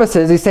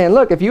promises. He's saying,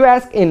 look, if you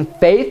ask in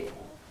faith,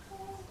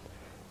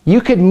 you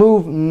could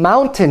move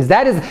mountains.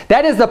 That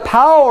is the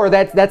power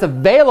that's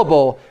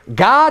available.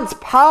 God's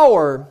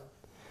power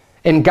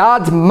and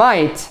God's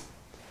might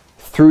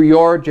through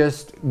your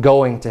just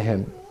going to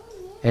him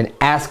and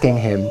asking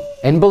him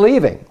and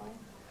believing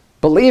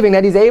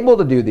that he's able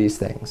to do these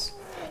things.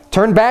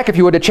 Turn back, if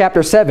you would, to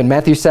chapter 7,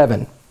 Matthew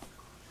 7.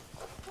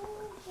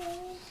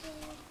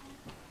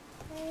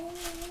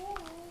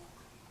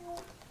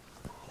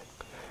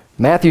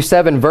 Matthew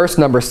 7, verse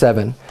number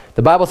 7.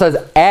 The Bible says,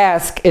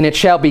 Ask, and it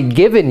shall be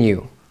given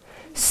you.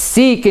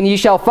 Seek, and ye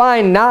shall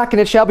find. Knock, and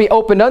it shall be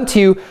opened unto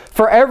you.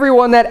 For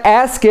everyone that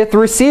asketh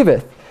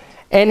receiveth.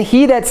 And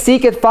he that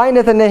seeketh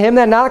findeth, and to him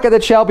that knocketh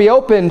it shall be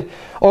opened.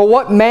 Or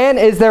what man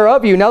is there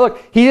of you? Now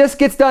look, he just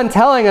gets done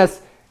telling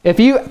us, if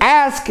you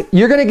ask,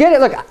 you're going to get it.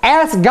 Look,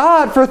 ask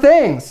God for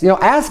things. You know,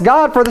 ask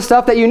God for the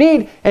stuff that you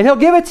need, and he'll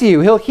give it to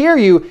you. He'll hear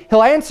you.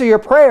 He'll answer your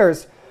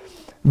prayers.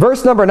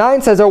 Verse number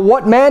 9 says, Or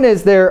what man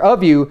is there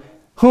of you,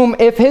 whom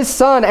if his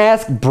son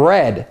ask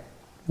bread,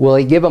 will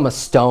he give him a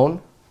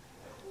stone?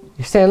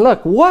 You're saying,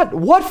 look,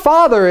 what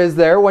father is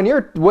there when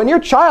your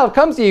child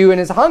comes to you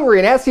and is hungry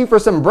and asks you for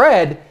some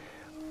bread,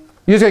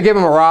 you're just going to give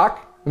him a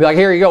rock and be like,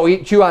 here you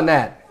go, chew on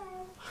that.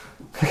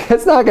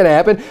 That's not going to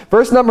happen.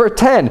 Verse number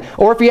 10.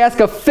 Or if you ask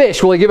a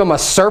fish, will he give him a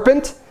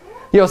serpent?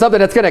 You know, something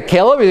that's going to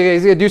kill him?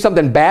 He's going to do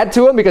something bad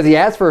to him because he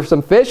asked for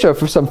some fish or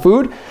for some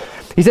food?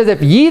 He says,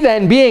 if ye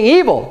then, being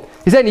evil,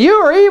 he said, you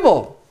are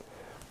evil,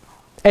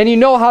 and you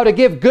know how to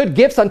give good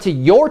gifts unto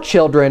your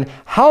children,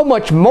 how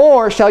much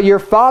more shall your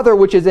Father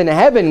which is in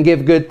heaven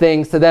give good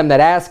things to them that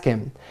ask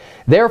him?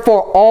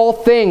 Therefore all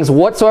things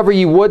whatsoever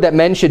ye would that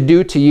men should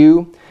do to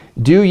you,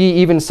 do ye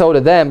even so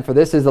to them, for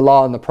this is the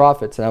law and the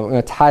prophets. And I'm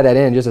going to tie that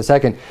in just a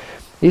second.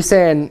 He's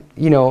saying,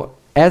 you know,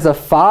 as a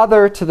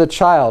father to the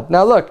child.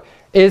 Now look,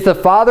 is the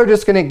father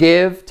just going to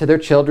give to their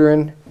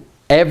children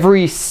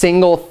every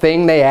single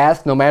thing they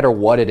ask, no matter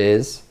what it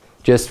is?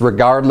 Just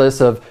regardless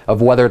of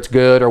whether it's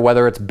good or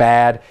whether it's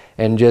bad,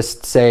 and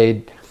just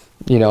say,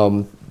 you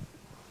know,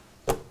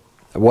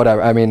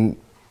 whatever. I mean,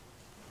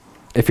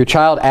 if your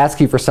child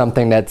asks you for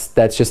something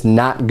that's just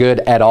not good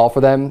at all for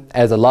them,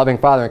 as a loving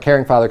father and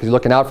caring father, because you're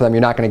looking out for them,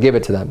 you're not going to give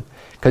it to them.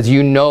 Because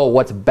you know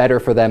what's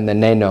better for them than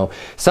they know.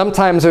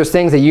 Sometimes there's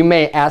things that you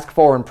may ask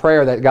for in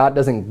prayer that God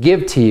doesn't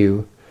give to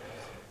you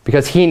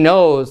because he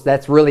knows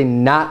that's really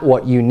not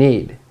what you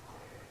need.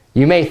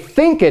 You may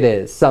think it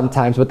is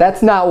sometimes, but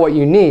that's not what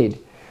you need.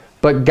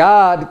 But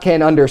God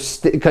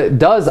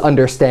does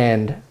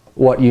understand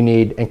what you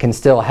need and can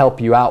still help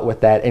you out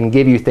with that and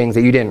give you things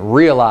that you didn't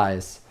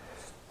realize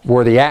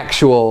were the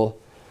actual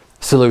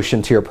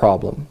solution to your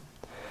problem.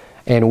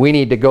 And we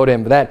need to go to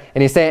him for that.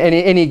 And he's saying,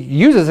 and he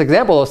uses this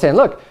example of saying,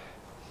 look,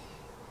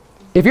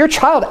 if your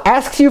child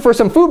asks you for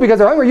some food because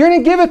they're hungry, you're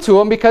going to give it to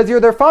them because you're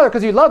their father,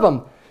 because you love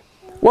them.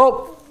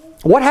 Well,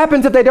 what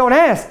happens if they don't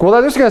ask? Well,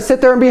 they're just going to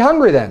sit there and be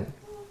hungry then.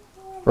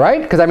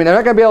 right? Because, I mean, they're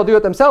not going to be able to do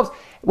it themselves.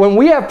 When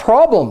we have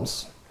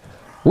problems,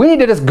 we need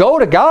to just go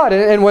to God.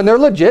 And when they're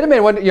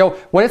legitimate,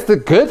 when it's the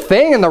good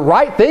thing and the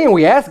right thing, and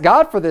we ask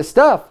God for this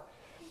stuff,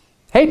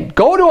 hey,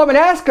 go to Him and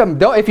ask Him.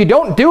 If you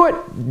don't do it,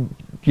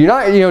 you're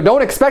not,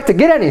 don't expect to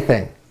get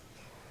anything.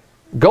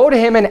 Go to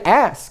Him and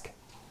ask.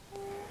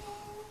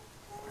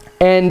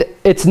 And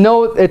it's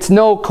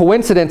no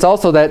coincidence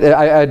also that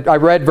I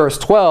read verse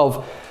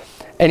 12,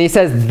 and he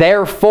says,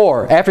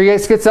 therefore, after he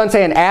gets done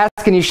saying, ask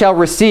and you shall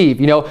receive.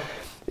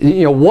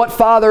 What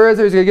father is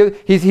there? He's going to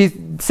give, he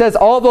says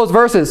all those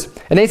verses,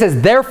 and then he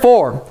says,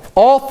 therefore,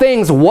 all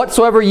things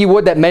whatsoever ye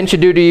would that men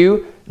should do to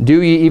you,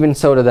 do ye even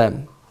so to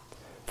them.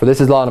 For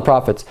this is law and the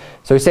prophets.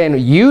 So he's saying,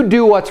 you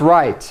do what's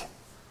right.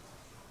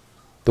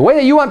 The way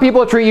that you want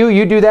people to treat you,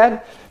 you do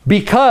that,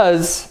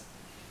 because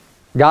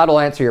God will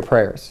answer your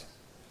prayers.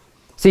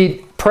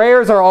 See,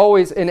 prayers are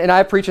always, and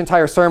I preach an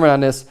entire sermon on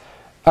this,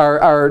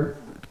 are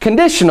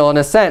conditional in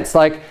a sense.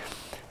 Like,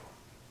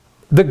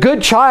 the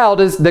good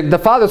child is, the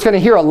father's going to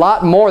hear a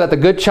lot more that the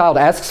good child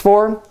asks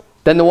for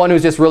than the one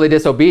who's just really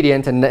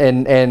disobedient and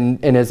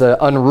is an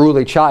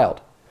unruly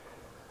child.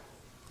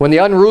 When the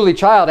unruly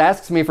child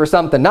asks me for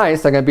something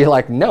nice, I'm going to be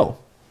like, no.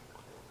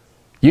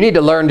 You need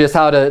to learn just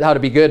how to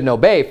be good and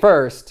obey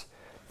first,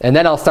 and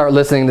then I'll start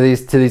listening to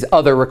these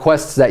other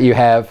requests that you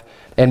have,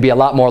 and be a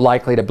lot more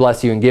likely to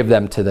bless you and give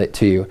them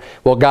to you.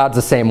 Well, God's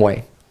the same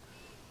way.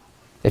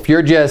 If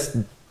you're just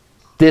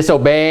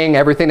disobeying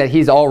everything that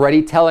He's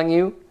already telling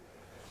you,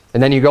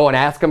 and then you go and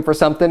ask Him for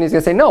something, He's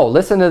going to say, no,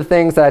 listen to the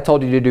things that I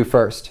told you to do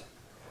first.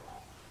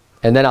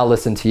 And then I'll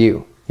listen to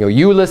you.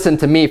 You listen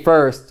to me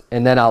first,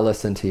 and then I'll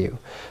listen to you.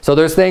 So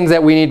there's things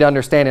that we need to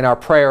understand in our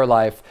prayer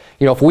life,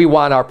 if we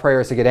want our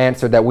prayers to get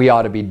answered, that we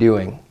ought to be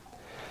doing.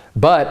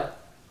 But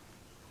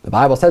the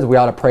Bible says we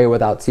ought to pray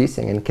without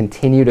ceasing and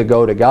continue to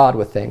go to God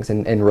with things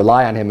and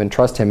rely on Him and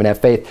trust Him and have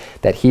faith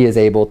that He is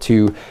able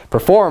to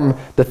perform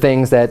the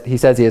things that He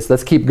says He is.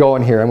 Let's keep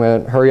going here. I'm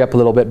going to hurry up a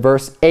little bit.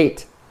 Verse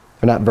 8.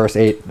 Or not verse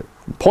 8.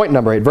 Point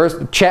number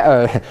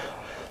 8.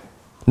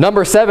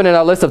 Number 7 in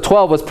our list of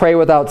 12 was pray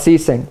without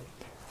ceasing.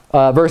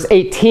 Verse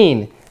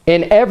 18.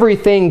 In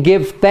everything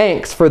give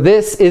thanks, for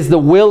this is the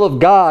will of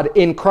God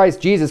in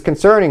Christ Jesus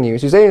concerning you.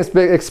 So he's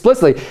saying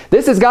explicitly,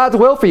 this is God's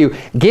will for you.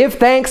 Give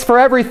thanks for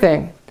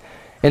everything.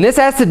 And this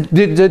has to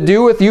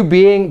do with you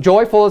being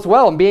joyful as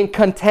well and being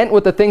content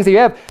with the things that you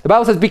have. The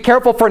Bible says, be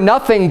careful for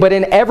nothing, but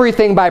in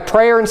everything by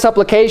prayer and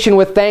supplication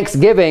with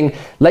thanksgiving,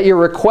 let your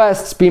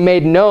requests be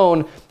made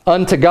known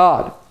unto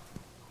God.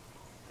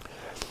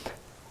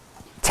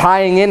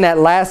 Tying in that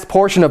last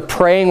portion of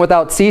praying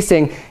without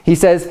ceasing, he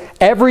says,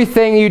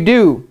 everything you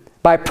do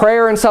by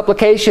prayer and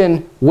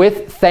supplication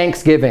with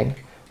thanksgiving.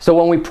 So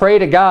when we pray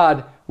to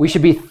God, we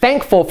should be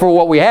thankful for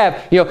what we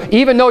have.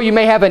 Even though you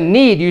may have a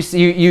need,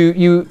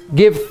 you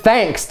give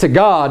thanks to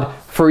God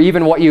for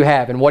even what you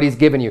have and what He's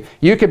given you.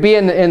 You could be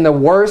in the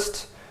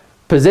worst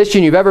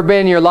position you've ever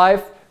been in your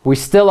life. We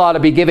still ought to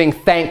be giving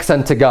thanks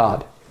unto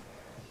God.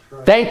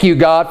 Thank you,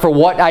 God, for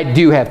what I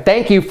do have.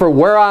 Thank you for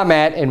where I'm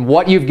at and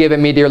what you've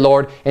given me, dear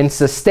Lord, and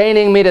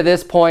sustaining me to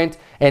this point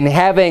and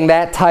having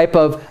that type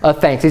of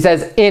thanks. He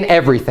says, in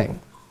everything.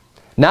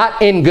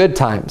 Not in good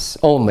times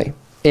only,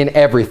 in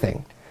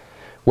everything.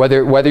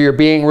 Whether you're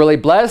being really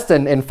blessed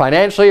and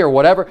financially or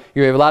whatever,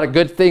 you have a lot of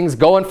good things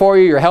going for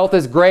you, your health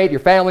is great, your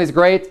family's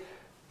great,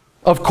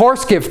 of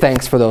course give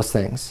thanks for those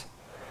things.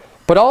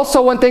 But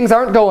also when things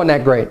aren't going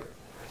that great,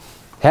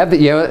 have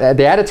the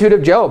attitude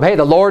of Job. Hey,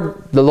 the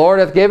Lord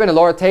hath given, the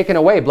Lord hath taken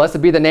away.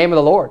 Blessed be the name of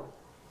the Lord.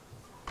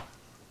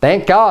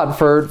 Thank God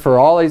for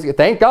all He's,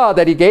 thank God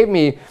that He gave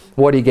me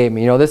what He gave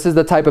me. This is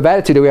the type of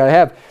attitude that we ought to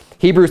have.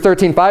 Hebrews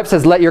 13:5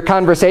 says, let your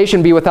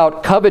conversation be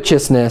without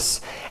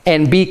covetousness,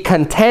 and be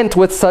content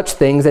with such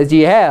things as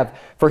ye have.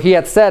 For He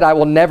hath said, I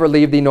will never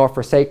leave thee nor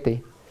forsake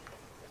thee.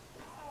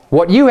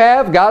 What you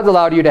have, God's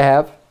allowed you to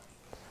have.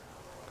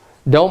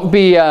 Don't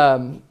be,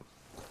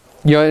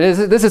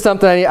 this is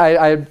something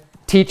I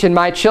teach in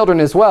my children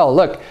as well.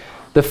 Look,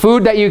 the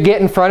food that you get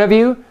in front of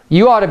you,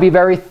 you ought to be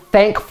very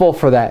thankful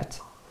for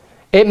that.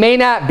 It may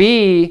not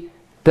be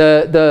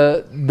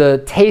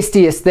the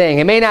tastiest thing.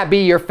 It may not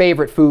be your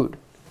favorite food.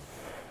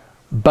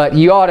 But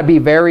you ought to be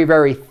very,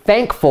 very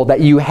thankful that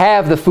you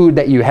have the food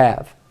that you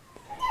have.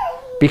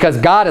 Because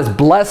God has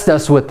blessed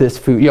us with this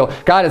food.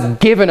 God has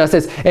given us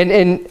this.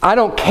 And I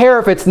don't care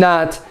if it's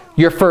not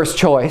your first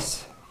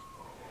choice.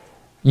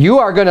 You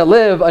are going to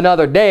live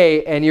another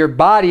day, and your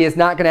body is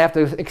not going to have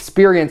to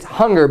experience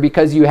hunger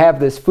because you have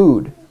this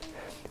food.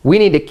 We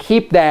need to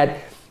keep that,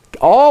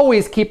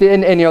 always keep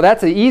it, and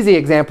that's an easy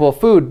example of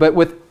food, but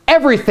with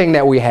everything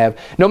that we have,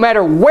 no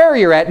matter where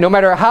you're at, no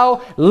matter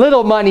how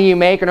little money you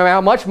make, or no matter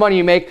how much money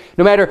you make,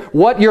 no matter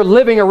what your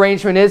living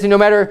arrangement is, and no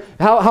matter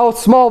how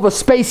small of a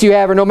space you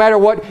have, or no matter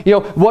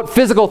what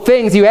physical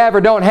things you have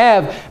or don't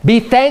have, be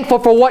thankful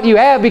for what you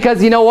have,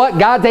 because you know what?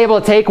 God's able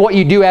to take what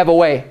you do have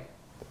away.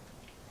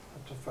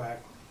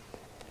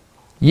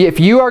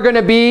 If you are going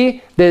to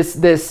be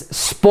this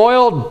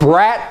spoiled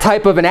brat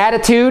type of an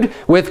attitude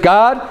with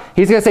God,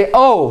 He's going to say,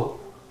 oh,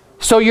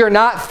 So you're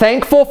not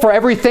thankful for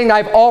everything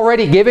I've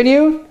already given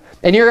you?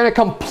 And you're going to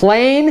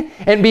complain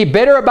and be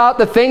bitter about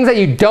the things that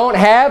you don't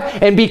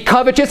have and be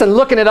covetous and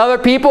looking at other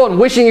people and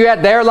wishing you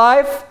had their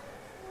life?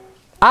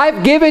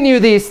 I've given you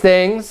these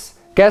things.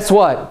 Guess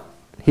what?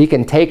 He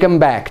can take them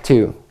back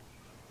too.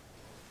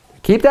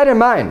 Keep that in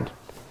mind.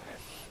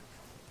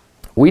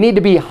 We need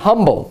to be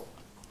humble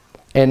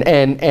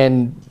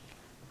and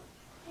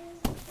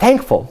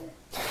thankful.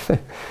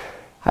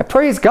 I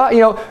praise God. You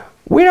know,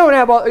 we don't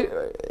have all, I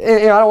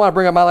don't want to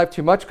bring up my life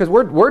too much because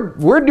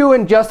we're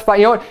doing just fine.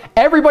 You know what?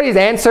 Everybody's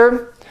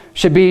answer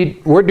should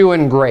be, we're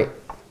doing great.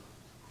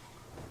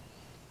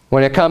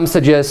 When it comes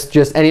to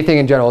just anything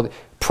in general.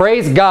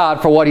 Praise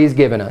God for what He's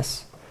given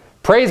us.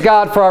 Praise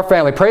God for our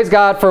family. Praise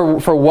God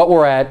for what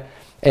we're at.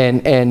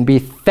 And be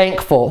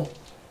thankful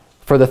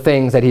for the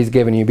things that He's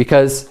given you.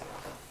 Because,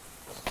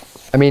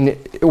 I mean,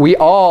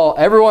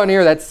 everyone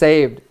here that's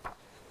saved,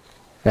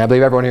 and I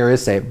believe everyone here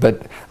is saved,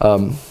 but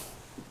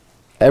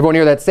everyone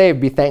here that's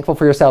saved, be thankful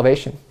for your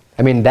salvation.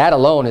 I mean, that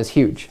alone is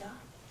huge.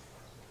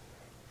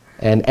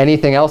 And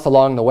anything else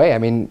along the way, I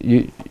mean,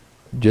 you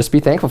just be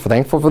thankful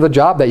for the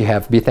job that you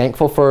have. Be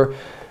thankful for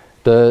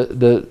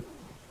the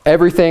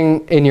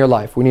everything in your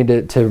life. We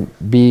need to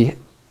be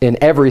in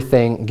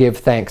everything, give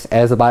thanks,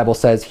 as the Bible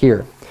says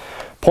here.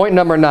 Point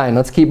number 9,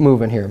 let's keep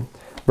moving here.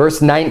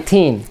 Verse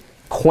 19,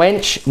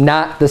 quench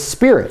not the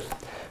Spirit.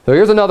 So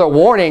here's another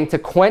warning, to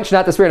quench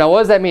not the Spirit. Now what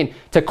does that mean?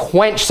 To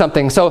quench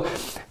something. So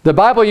the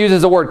Bible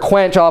uses the word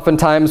quench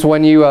oftentimes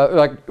when you,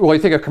 you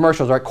think of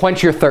commercials, right?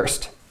 Quench your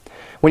thirst.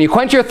 When you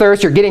quench your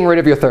thirst, you're getting rid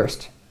of your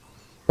thirst.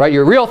 Right?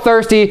 You're real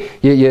thirsty,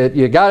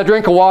 you got a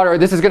drink of water,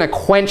 this is going to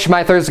quench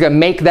my thirst, it's going to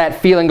make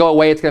that feeling go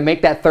away, it's going to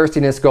make that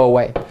thirstiness go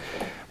away.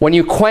 When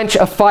you quench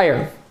a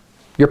fire,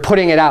 you're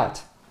putting it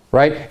out.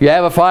 Right? You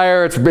have a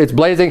fire, it's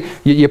blazing,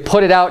 you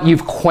put it out,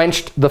 you've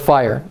quenched the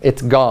fire,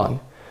 it's gone.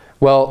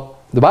 Well,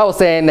 the Bible's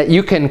saying that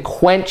you can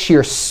quench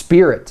your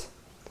spirit.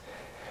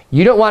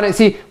 You don't want to,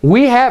 see,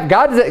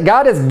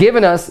 God has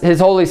given us His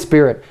Holy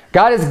Spirit.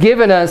 God has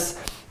given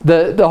us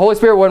the Holy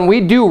Spirit. When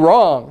we do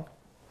wrong,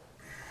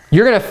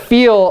 you're going to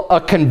feel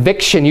a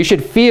conviction. You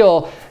should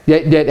feel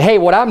that, hey,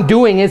 what I'm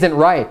doing isn't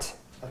right.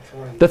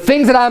 The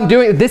things that I'm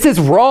doing, this is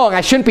wrong.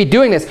 I shouldn't be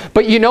doing this.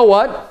 But you know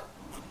what?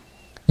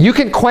 You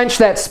can quench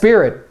that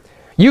spirit.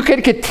 You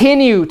can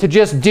continue to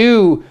just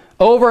do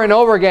over and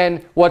over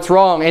again what's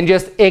wrong and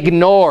just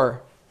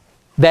ignore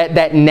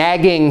that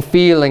nagging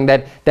feeling,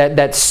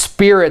 that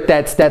spirit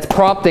that's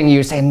prompting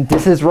you, saying,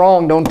 this is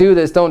wrong, don't do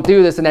this,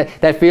 and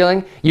that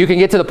feeling. You can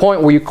get to the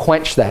point where you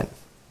quench that.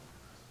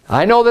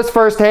 I know this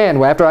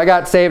firsthand. After I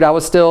got saved, I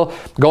was still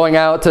going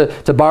out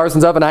to bars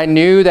and stuff, and I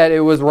knew that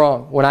it was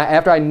wrong.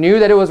 After I knew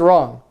that it was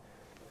wrong,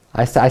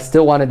 I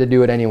still wanted to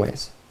do it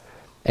anyways.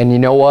 And you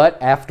know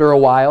what? After a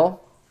while,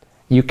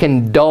 you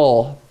can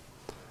dull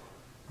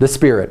the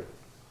spirit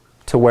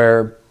to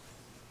where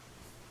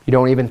you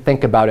don't even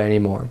think about it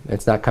anymore.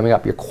 It's not coming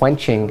up. You're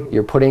quenching,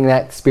 you're putting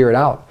that spirit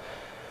out.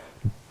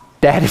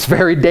 That is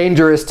very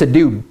dangerous to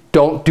do.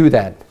 Don't do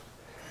that.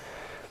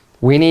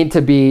 We need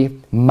to be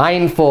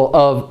mindful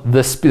of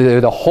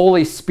the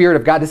Holy Spirit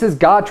of God. This is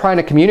God trying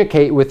to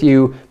communicate with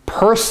you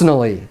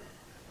personally,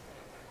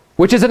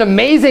 which is an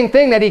amazing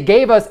thing that He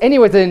gave us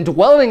anyways, the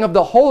indwelling of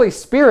the Holy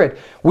Spirit.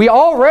 We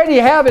already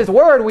have His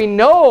Word. We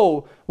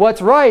know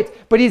what's right,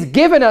 but He's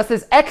given us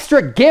this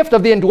extra gift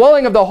of the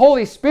indwelling of the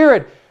Holy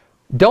Spirit.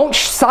 Don't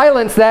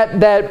silence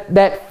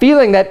that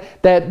feeling,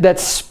 that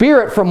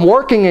spirit from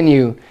working in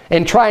you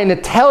and trying to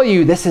tell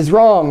you this is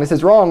wrong,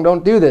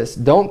 don't do this.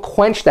 Don't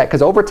quench that,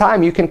 because over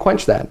time you can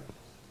quench that.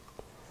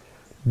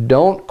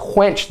 Don't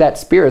quench that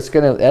spirit.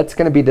 That's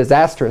gonna be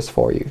disastrous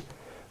for you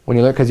when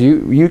you learn, because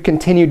you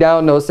continue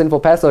down those sinful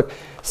paths. Look,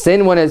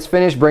 sin when it's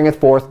finished bringeth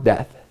forth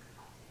death.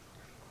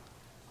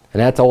 And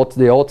that's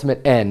the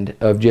ultimate end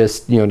of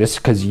just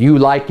because you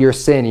like your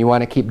sin, you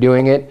want to keep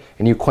doing it,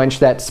 and you quench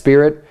that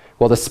spirit.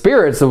 Well, the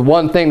Spirit's the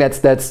one thing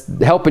that's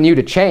helping you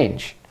to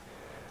change.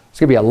 It's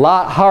going to be a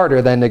lot harder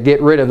than to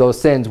get rid of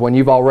those sins when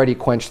you've already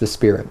quenched the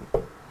Spirit.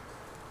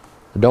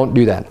 Don't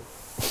do that.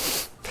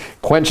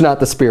 Quench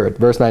not the Spirit.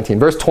 Verse 19.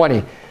 Verse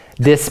 20.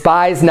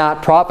 Despise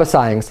not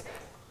prophesying.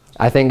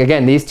 I think,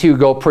 again, these two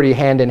go pretty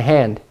hand in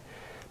hand.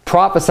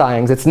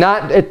 Prophesying. It's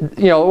not,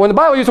 when the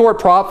Bible uses the word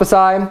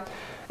prophesy,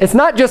 it's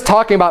not just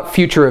talking about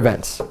future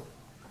events.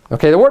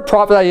 Okay, the word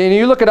prophesy, and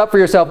you look it up for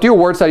yourself, do a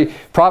word study.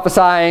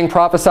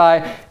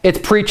 Prophesy, it's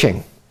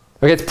preaching.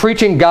 Okay, it's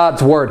preaching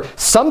God's word.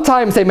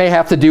 Sometimes they may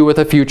have to do with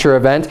a future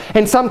event,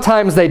 and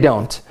sometimes they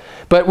don't.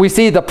 But we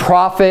see the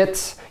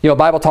prophets, the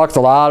Bible talks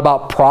a lot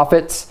about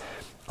prophets.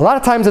 A lot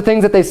of times the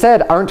things that they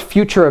said aren't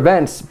future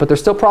events, but they're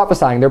still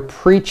prophesying. They're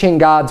preaching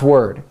God's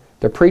word.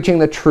 They're preaching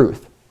the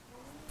truth.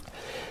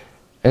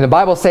 And the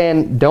Bible's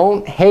saying,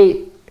 don't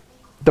hate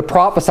the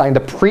prophesying, the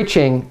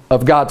preaching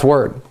of God's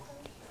word.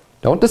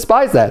 Don't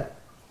despise that.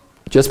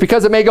 Just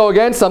because it may go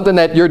against something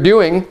that you're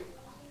doing,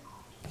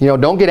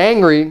 don't get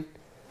angry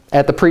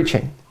at the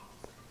preaching.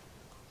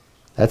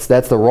 That's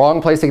the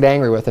wrong place to get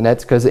angry with, and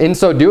that's because in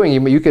so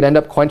doing, you could end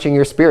up quenching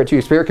your spirit too.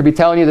 Your spirit could be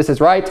telling you this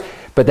is right,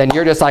 but then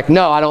you're just like,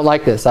 no, I don't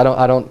like this. I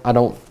don't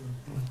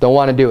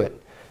want to do it.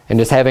 And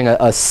just having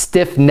a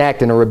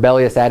stiff-necked and a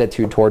rebellious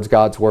attitude towards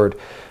God's word.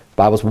 The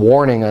Bible's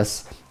warning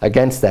us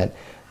against that.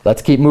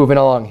 Let's keep moving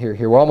along here.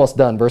 We're almost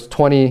done. Verse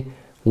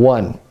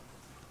 21.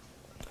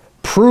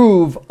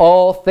 Prove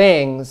all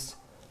things,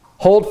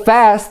 hold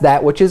fast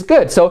that which is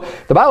good. So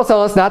the Bible's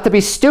telling us not to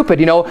be stupid.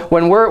 You know,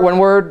 when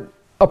we're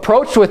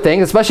approached with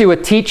things, especially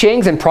with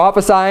teachings and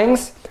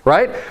prophesyings,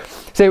 right?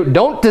 So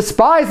don't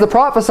despise the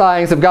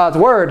prophesyings of God's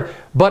word,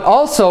 but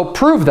also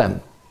prove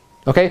them.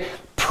 Okay?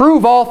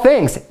 Prove all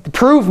things.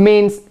 Prove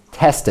means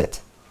test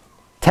it.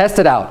 Test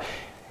it out.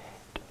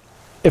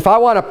 If I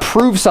want to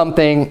prove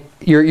something,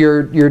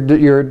 you're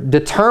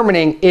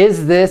determining,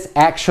 is this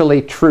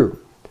actually true?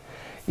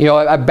 You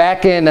know,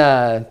 back in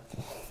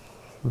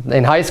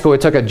high school, we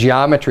took a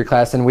geometry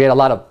class, and we had a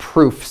lot of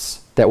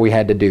proofs that we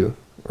had to do,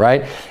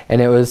 right? And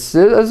it was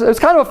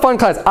kind of a fun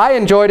class. I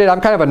enjoyed it.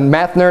 I'm kind of a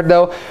math nerd,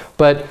 though.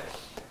 But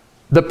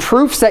the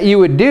proofs that you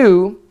would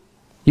do,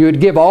 you would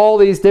give all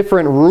these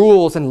different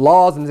rules and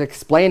laws and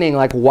explaining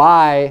like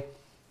why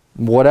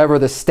whatever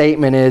the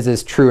statement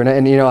is true.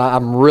 And you know,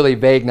 I'm really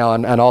vague now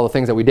on all the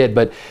things that we did,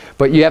 but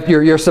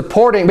you're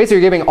supporting, basically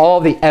you're giving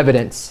all the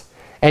evidence,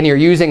 and you're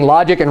using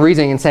logic and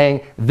reasoning and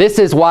saying, this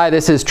is why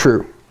this is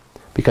true.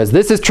 Because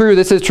this is true,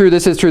 this is true,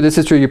 this is true, this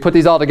is true. You put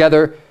these all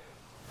together,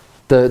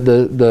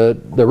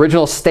 the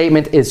original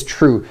statement is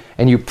true,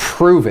 and you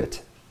prove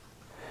it.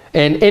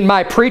 And in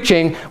my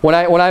preaching, when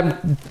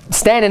I'm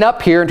standing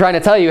up here and trying to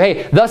tell you,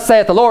 hey, thus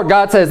saith the Lord,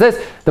 God says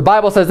this, the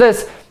Bible says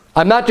this,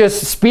 I'm not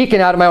just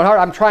speaking out of my own heart,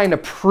 I'm trying to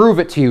prove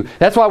it to you.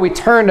 That's why we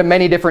turn to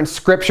many different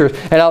scriptures,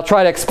 and I'll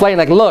try to explain,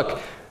 like, look,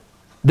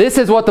 this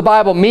is what the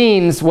Bible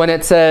means when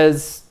it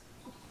says,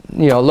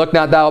 you know, look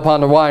not thou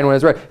upon the wine when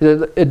it's red.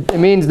 It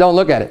means don't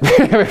look at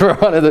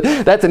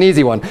it. That's an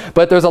easy one.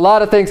 But there's a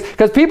lot of things,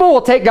 because people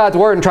will take God's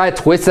word and try to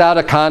twist it out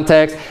of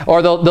context,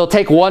 or they'll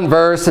take one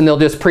verse and they'll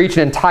just preach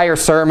an entire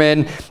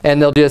sermon,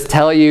 and they'll just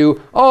tell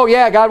you, oh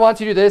yeah, God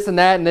wants you to do this and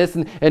that and this,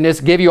 and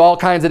just give you all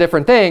kinds of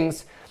different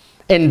things,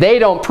 and they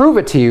don't prove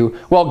it to you.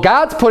 Well,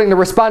 God's putting the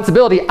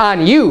responsibility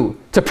on you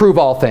to prove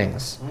all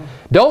things.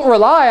 Don't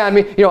rely on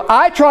me. You know,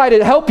 I try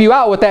to help you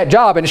out with that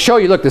job and show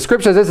you, look, the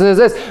scripture says this and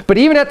this. But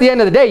even at the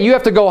end of the day, you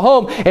have to go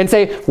home and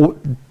say,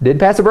 did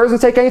Pastor Burson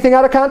take anything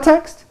out of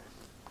context?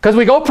 Because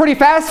we go pretty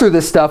fast through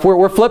this stuff.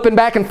 We're flipping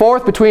back and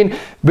forth between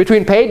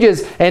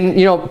pages. And,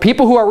 you know,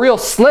 people who are real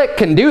slick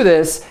can do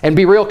this and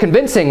be real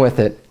convincing with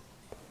it.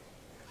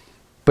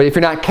 But if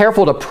you're not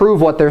careful to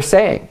prove what they're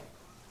saying,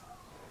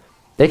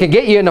 they can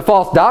get you into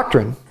false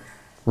doctrine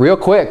real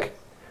quick.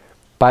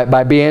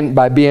 By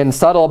being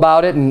subtle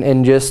about it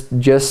and just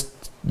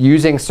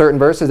using certain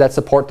verses that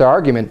support their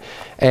argument.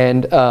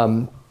 And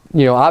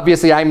you know,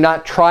 obviously I'm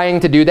not trying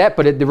to do that,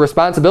 but the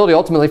responsibility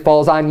ultimately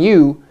falls on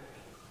you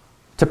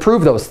to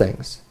prove those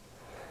things.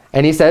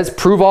 And he says,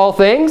 prove all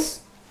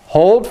things,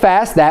 hold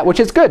fast that which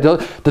is good.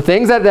 The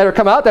things that are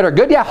come out that are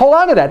good, yeah, hold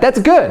on to that.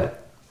 That's good.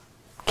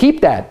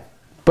 Keep that.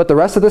 But the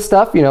rest of the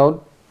stuff, you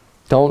know,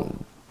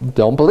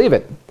 don't believe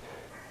it.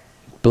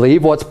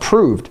 Believe what's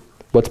proved,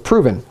 what's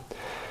proven.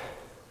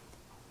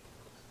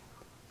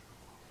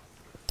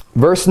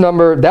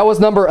 That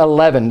was number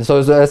 11. So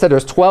as I said,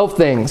 there's 12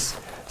 things.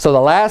 So the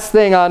last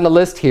thing on the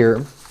list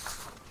here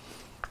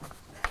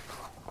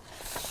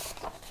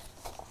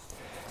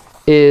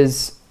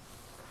is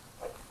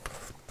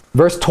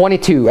verse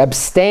 22.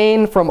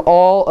 Abstain from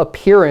all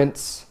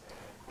appearance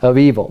of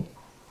evil.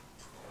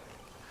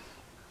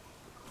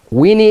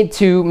 We need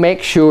to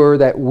make sure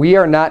that we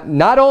are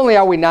not only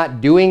are we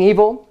not doing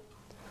evil,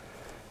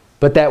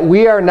 but that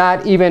we are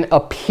not even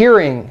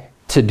appearing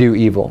to do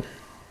evil.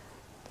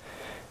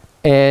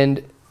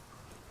 And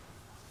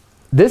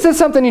this is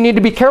something you need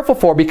to be careful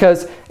for,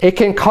 because it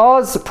can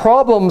cause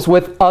problems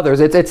with others.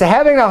 It's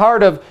having a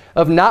heart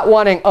of not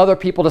wanting other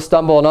people to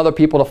stumble and other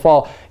people to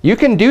fall. You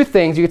can do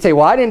things, you could say,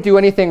 well, I didn't do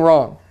anything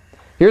wrong.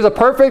 Here's a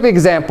perfect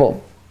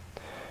example.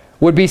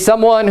 Would be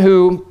someone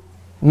who,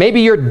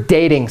 maybe you're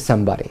dating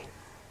somebody,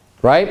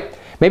 right?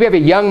 Maybe you have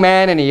a young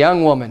man and a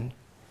young woman,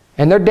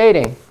 and they're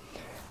dating.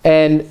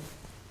 And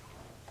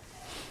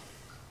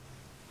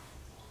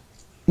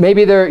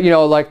maybe they're, you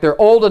know, like they're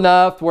old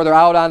enough where they're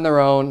out on their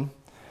own,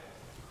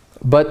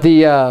 but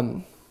you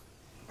know,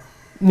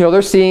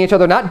 they're seeing each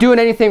other, not doing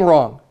anything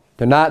wrong.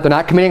 They're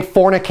not committing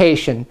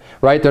fornication,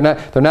 right? They're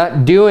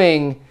not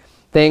doing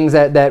things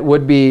that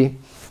would be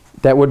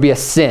a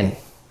sin.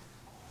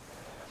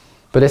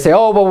 But they say,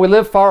 oh, well, we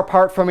live far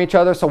apart from each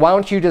other, so why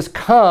don't you just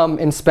come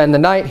and spend the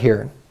night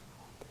here?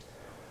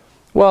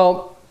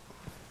 Well,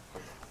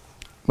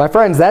 my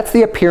friends, that's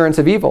the appearance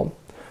of evil.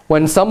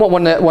 When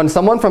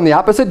someone from the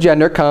opposite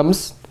gender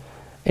comes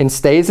and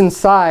stays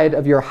inside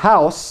of your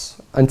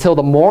house until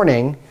the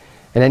morning,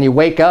 and then you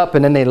wake up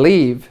and then they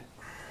leave,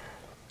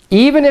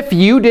 even if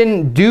you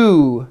didn't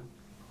do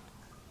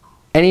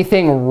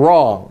anything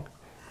wrong,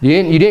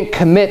 you didn't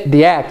commit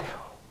the act,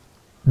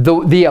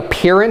 the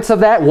appearance of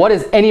that, what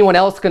is anyone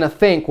else going to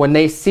think when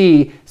they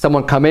see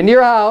someone come into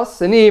your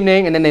house in the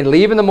evening and then they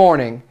leave in the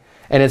morning,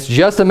 and it's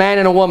just a man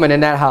and a woman in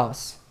that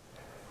house?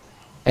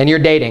 and you're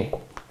dating.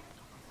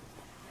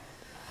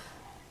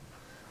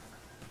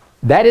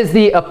 That is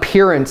the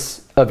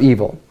appearance of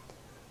evil.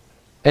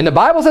 And the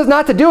Bible says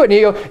not to do it.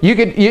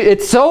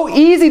 It's so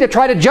easy to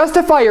try to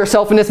justify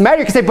yourself in this matter.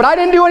 You can say, but I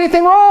didn't do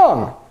anything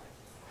wrong.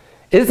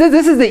 This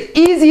is the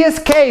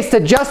easiest case to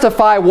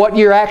justify what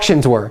your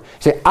actions were.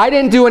 You say, I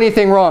didn't do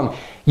anything wrong.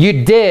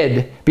 You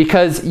did,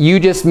 because you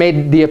just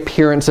made the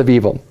appearance of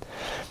evil.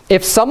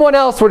 If someone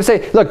else were to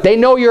say, look, they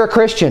know you're a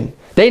Christian.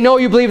 They know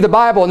you believe the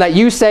Bible, and that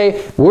you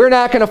say, we're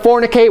not going to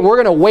fornicate. We're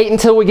going to wait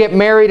until we get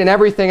married and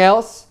everything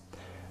else.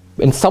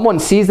 And someone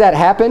sees that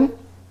happen,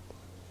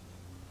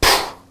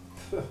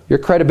 your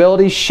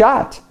credibility's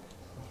shot.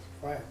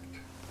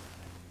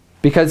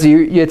 Because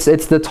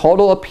it's the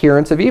total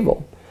appearance of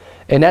evil.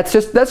 And that's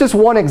just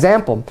one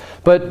example.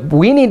 But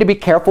we need to be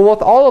careful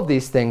with all of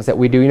these things that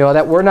we do.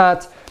 That we're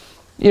not,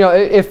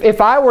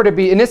 if I were to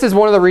be, and this is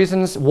one of the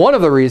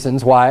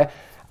reasons why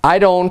I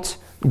don't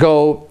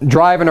go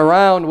driving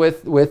around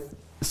with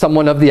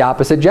someone of the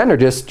opposite gender.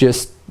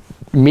 Just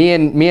me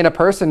and a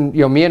person,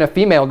 me and a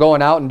female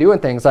going out and doing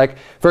things. Like,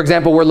 for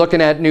example, we're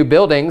looking at new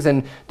buildings,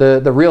 and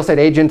the real estate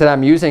agent that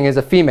I'm using is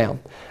a female.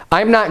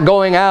 I'm not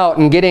going out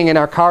and getting in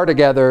our car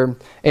together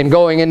and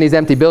going in these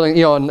empty buildings,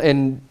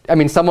 and I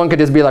mean, someone could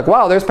just be like,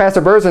 wow, there's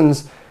Pastor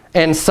Berzins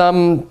and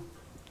some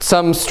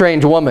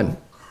strange woman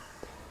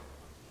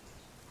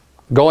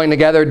going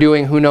together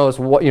doing who knows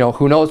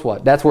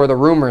what. That's where the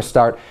rumors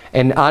start.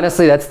 And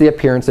honestly, that's the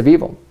appearance of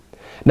evil.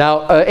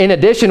 Now, in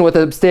addition with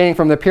abstaining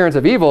from the appearance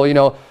of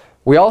evil,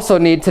 we also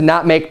need to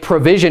not make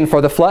provision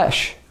for the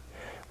flesh.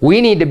 We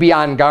need to be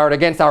on guard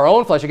against our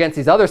own flesh, against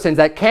these other sins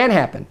that can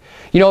happen.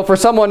 For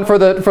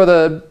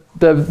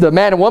the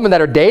man and woman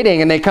that are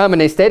dating and they come and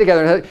they stay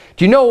together,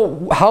 do you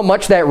know how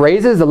much that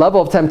raises the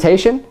level of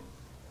temptation?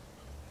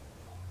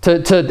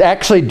 To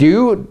actually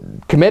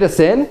commit a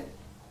sin?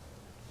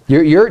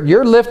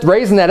 You're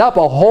raising that up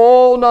a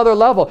whole nother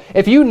level.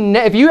 If you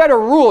had a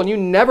rule and you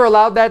never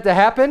allowed that to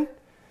happen,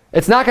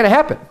 it's not going to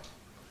happen.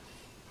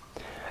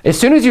 As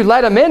soon as you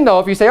let them in, though,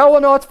 if you say, oh, well,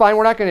 no, it's fine,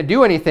 we're not going to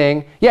do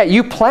anything. Yeah,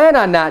 you plan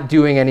on not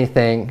doing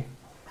anything.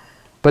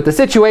 But the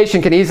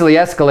situation can easily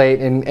escalate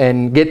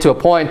and get to a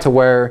point to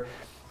where,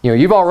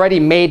 you've already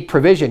made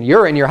provision.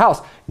 You're in your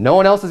house. No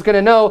one else is going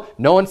to know.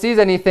 No one sees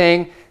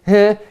anything. You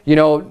have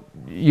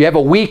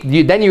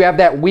then you have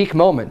that weak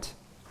moment,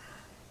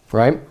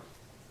 right?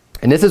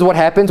 And this is what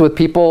happens with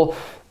people,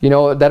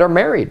 that are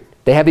married.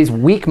 They have these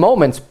weak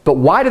moments. But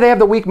why do they have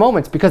the weak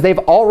moments? Because they've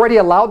already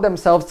allowed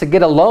themselves to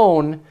get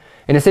alone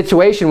in a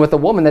situation with a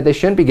woman that they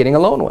shouldn't be getting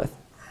alone with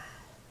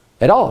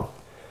at all.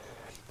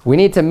 We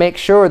need to make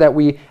sure that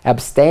we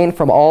abstain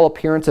from all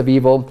appearance of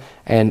evil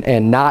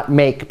and not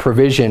make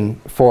provision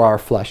for our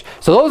flesh.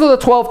 So those are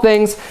the 12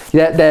 things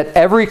that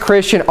every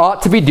Christian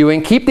ought to be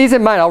doing. Keep these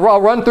in mind.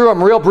 I'll run through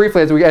them real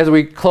briefly as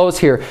we close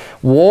here.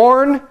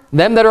 Warn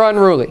them that are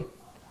unruly.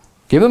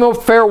 Give them a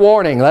fair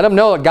warning. Let them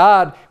know that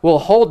God will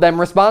hold them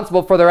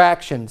responsible for their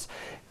actions.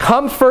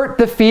 Comfort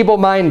the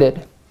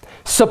feeble-minded.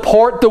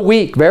 Support the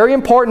weak. Very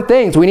important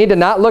things. We need to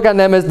not look on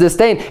them as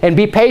disdain, and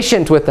be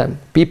patient with them.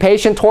 Be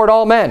patient toward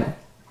all men.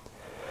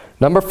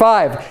 Number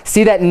 5,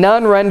 see that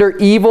none render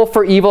evil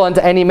for evil unto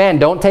any man.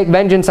 Don't take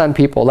vengeance on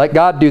people. Let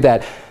God do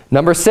that.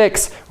 Number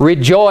 6,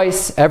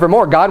 rejoice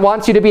evermore. God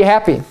wants you to be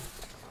happy.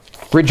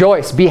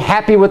 Rejoice. Be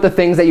happy with the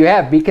things that you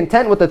have. Be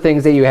content with the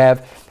things that you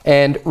have,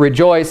 and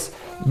rejoice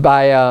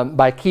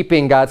by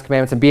keeping God's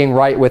commandments and being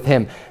right with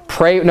Him.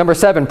 Pray. Number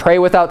 7, pray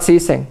without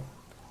ceasing.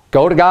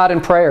 Go to God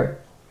in prayer.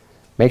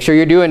 Make sure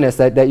you're doing this,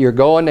 that you're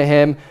going to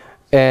Him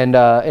and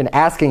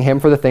asking Him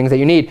for the things that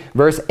you need.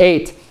 Verse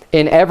 8,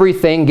 in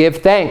everything give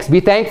thanks. Be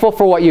thankful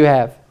for what you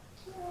have.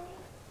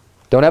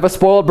 Don't have a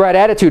spoiled brat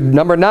attitude.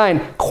 Number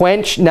 9,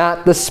 quench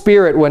not the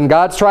spirit. When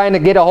God's trying to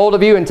get a hold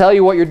of you and tell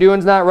you what you're doing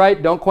is not right,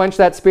 don't quench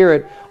that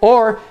spirit.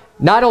 Or,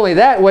 not only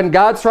that, when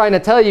God's trying to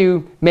tell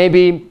you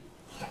maybe,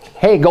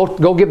 hey,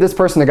 go give this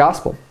person the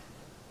gospel.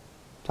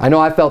 I know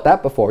I've felt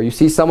that before. You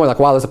see someone like,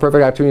 wow, there's a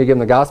perfect opportunity to give them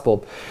the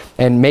gospel.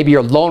 And maybe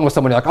you're alone with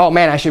someone, you're like, oh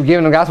man, I should give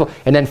them the gospel.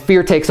 And then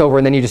fear takes over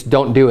and then you just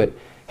don't do it.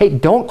 Hey,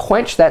 don't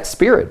quench that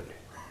spirit.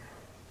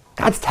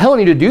 God's telling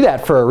you to do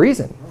that for a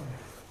reason.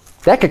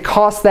 That could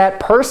cost that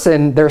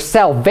person their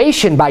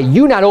salvation by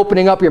you not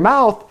opening up your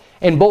mouth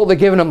and boldly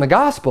giving them the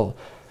gospel.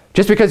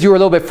 Just because you were a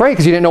little bit afraid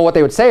because you didn't know what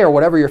they would say or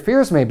whatever your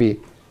fears may be.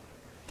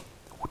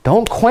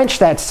 Don't quench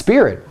that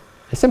spirit.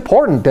 It's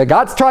important.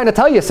 God's trying to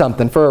tell you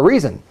something for a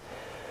reason.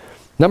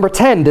 Number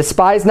 10,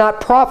 despise not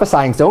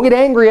prophesying. Don't get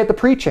angry at the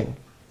preaching.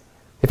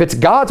 If it's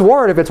God's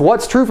word, if it's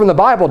what's true from the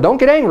Bible, don't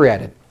get angry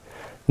at it.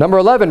 Number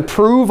 11,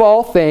 prove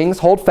all things.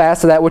 Hold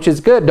fast to that which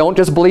is good. Don't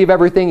just believe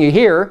everything you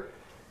hear.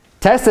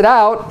 Test it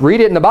out. Read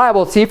it in the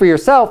Bible. See for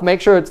yourself. Make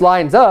sure it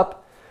lines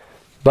up.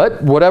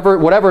 But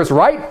whatever is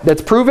right,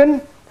 that's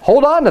proven,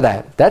 hold on to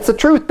that. That's the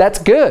truth. That's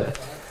good.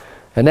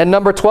 And then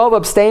number 12,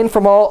 abstain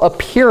from all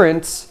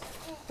appearance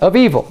of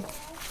evil.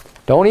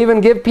 Don't even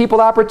give people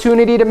the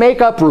opportunity to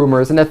make up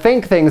rumors and to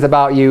think things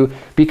about you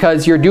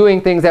because you're doing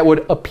things that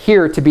would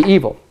appear to be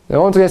evil.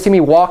 No one's going to see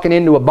me walking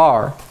into a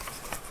bar,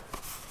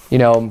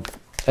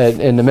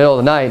 in the middle of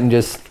the night and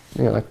just,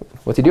 you know, like,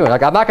 what's he doing?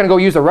 Like, I'm not going to go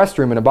use a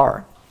restroom in a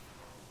bar.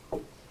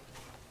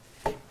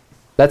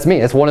 That's me.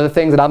 It's one of the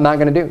things that I'm not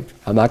going to do.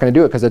 I'm not going to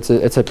do it because it's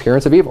an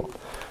appearance of evil.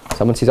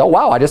 Someone sees, oh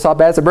wow, I just saw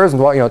Bassett Berzins.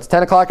 Well, you know, it's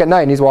 10 o'clock at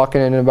night and he's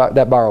walking in about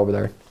that bar over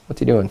there. What's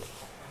he doing?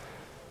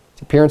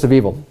 It's appearance of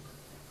evil.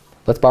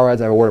 Let's bow our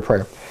heads and have a word of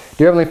prayer.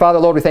 Dear Heavenly Father,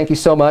 Lord, we thank you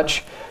so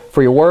much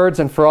for your words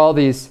and for all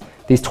these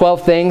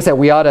 12 things that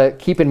we ought to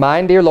keep in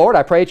mind, dear Lord.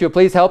 I pray that you would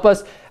please help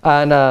us.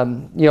 And,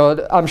 you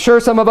know, I'm sure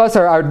some of us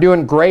are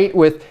doing great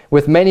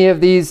with many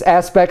of these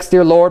aspects,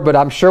 dear Lord, but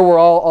I'm sure we're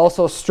all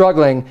also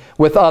struggling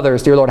with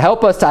others, dear Lord.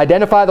 Help us to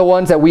identify the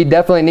ones that we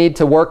definitely need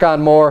to work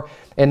on more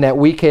and that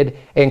we could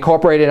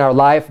incorporate in our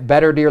life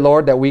better, dear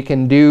Lord, that we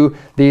can do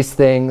these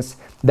things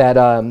that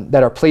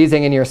are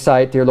pleasing in your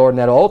sight, dear Lord, and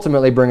that will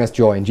ultimately bring us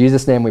joy. In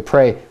Jesus' name we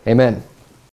pray. Amen.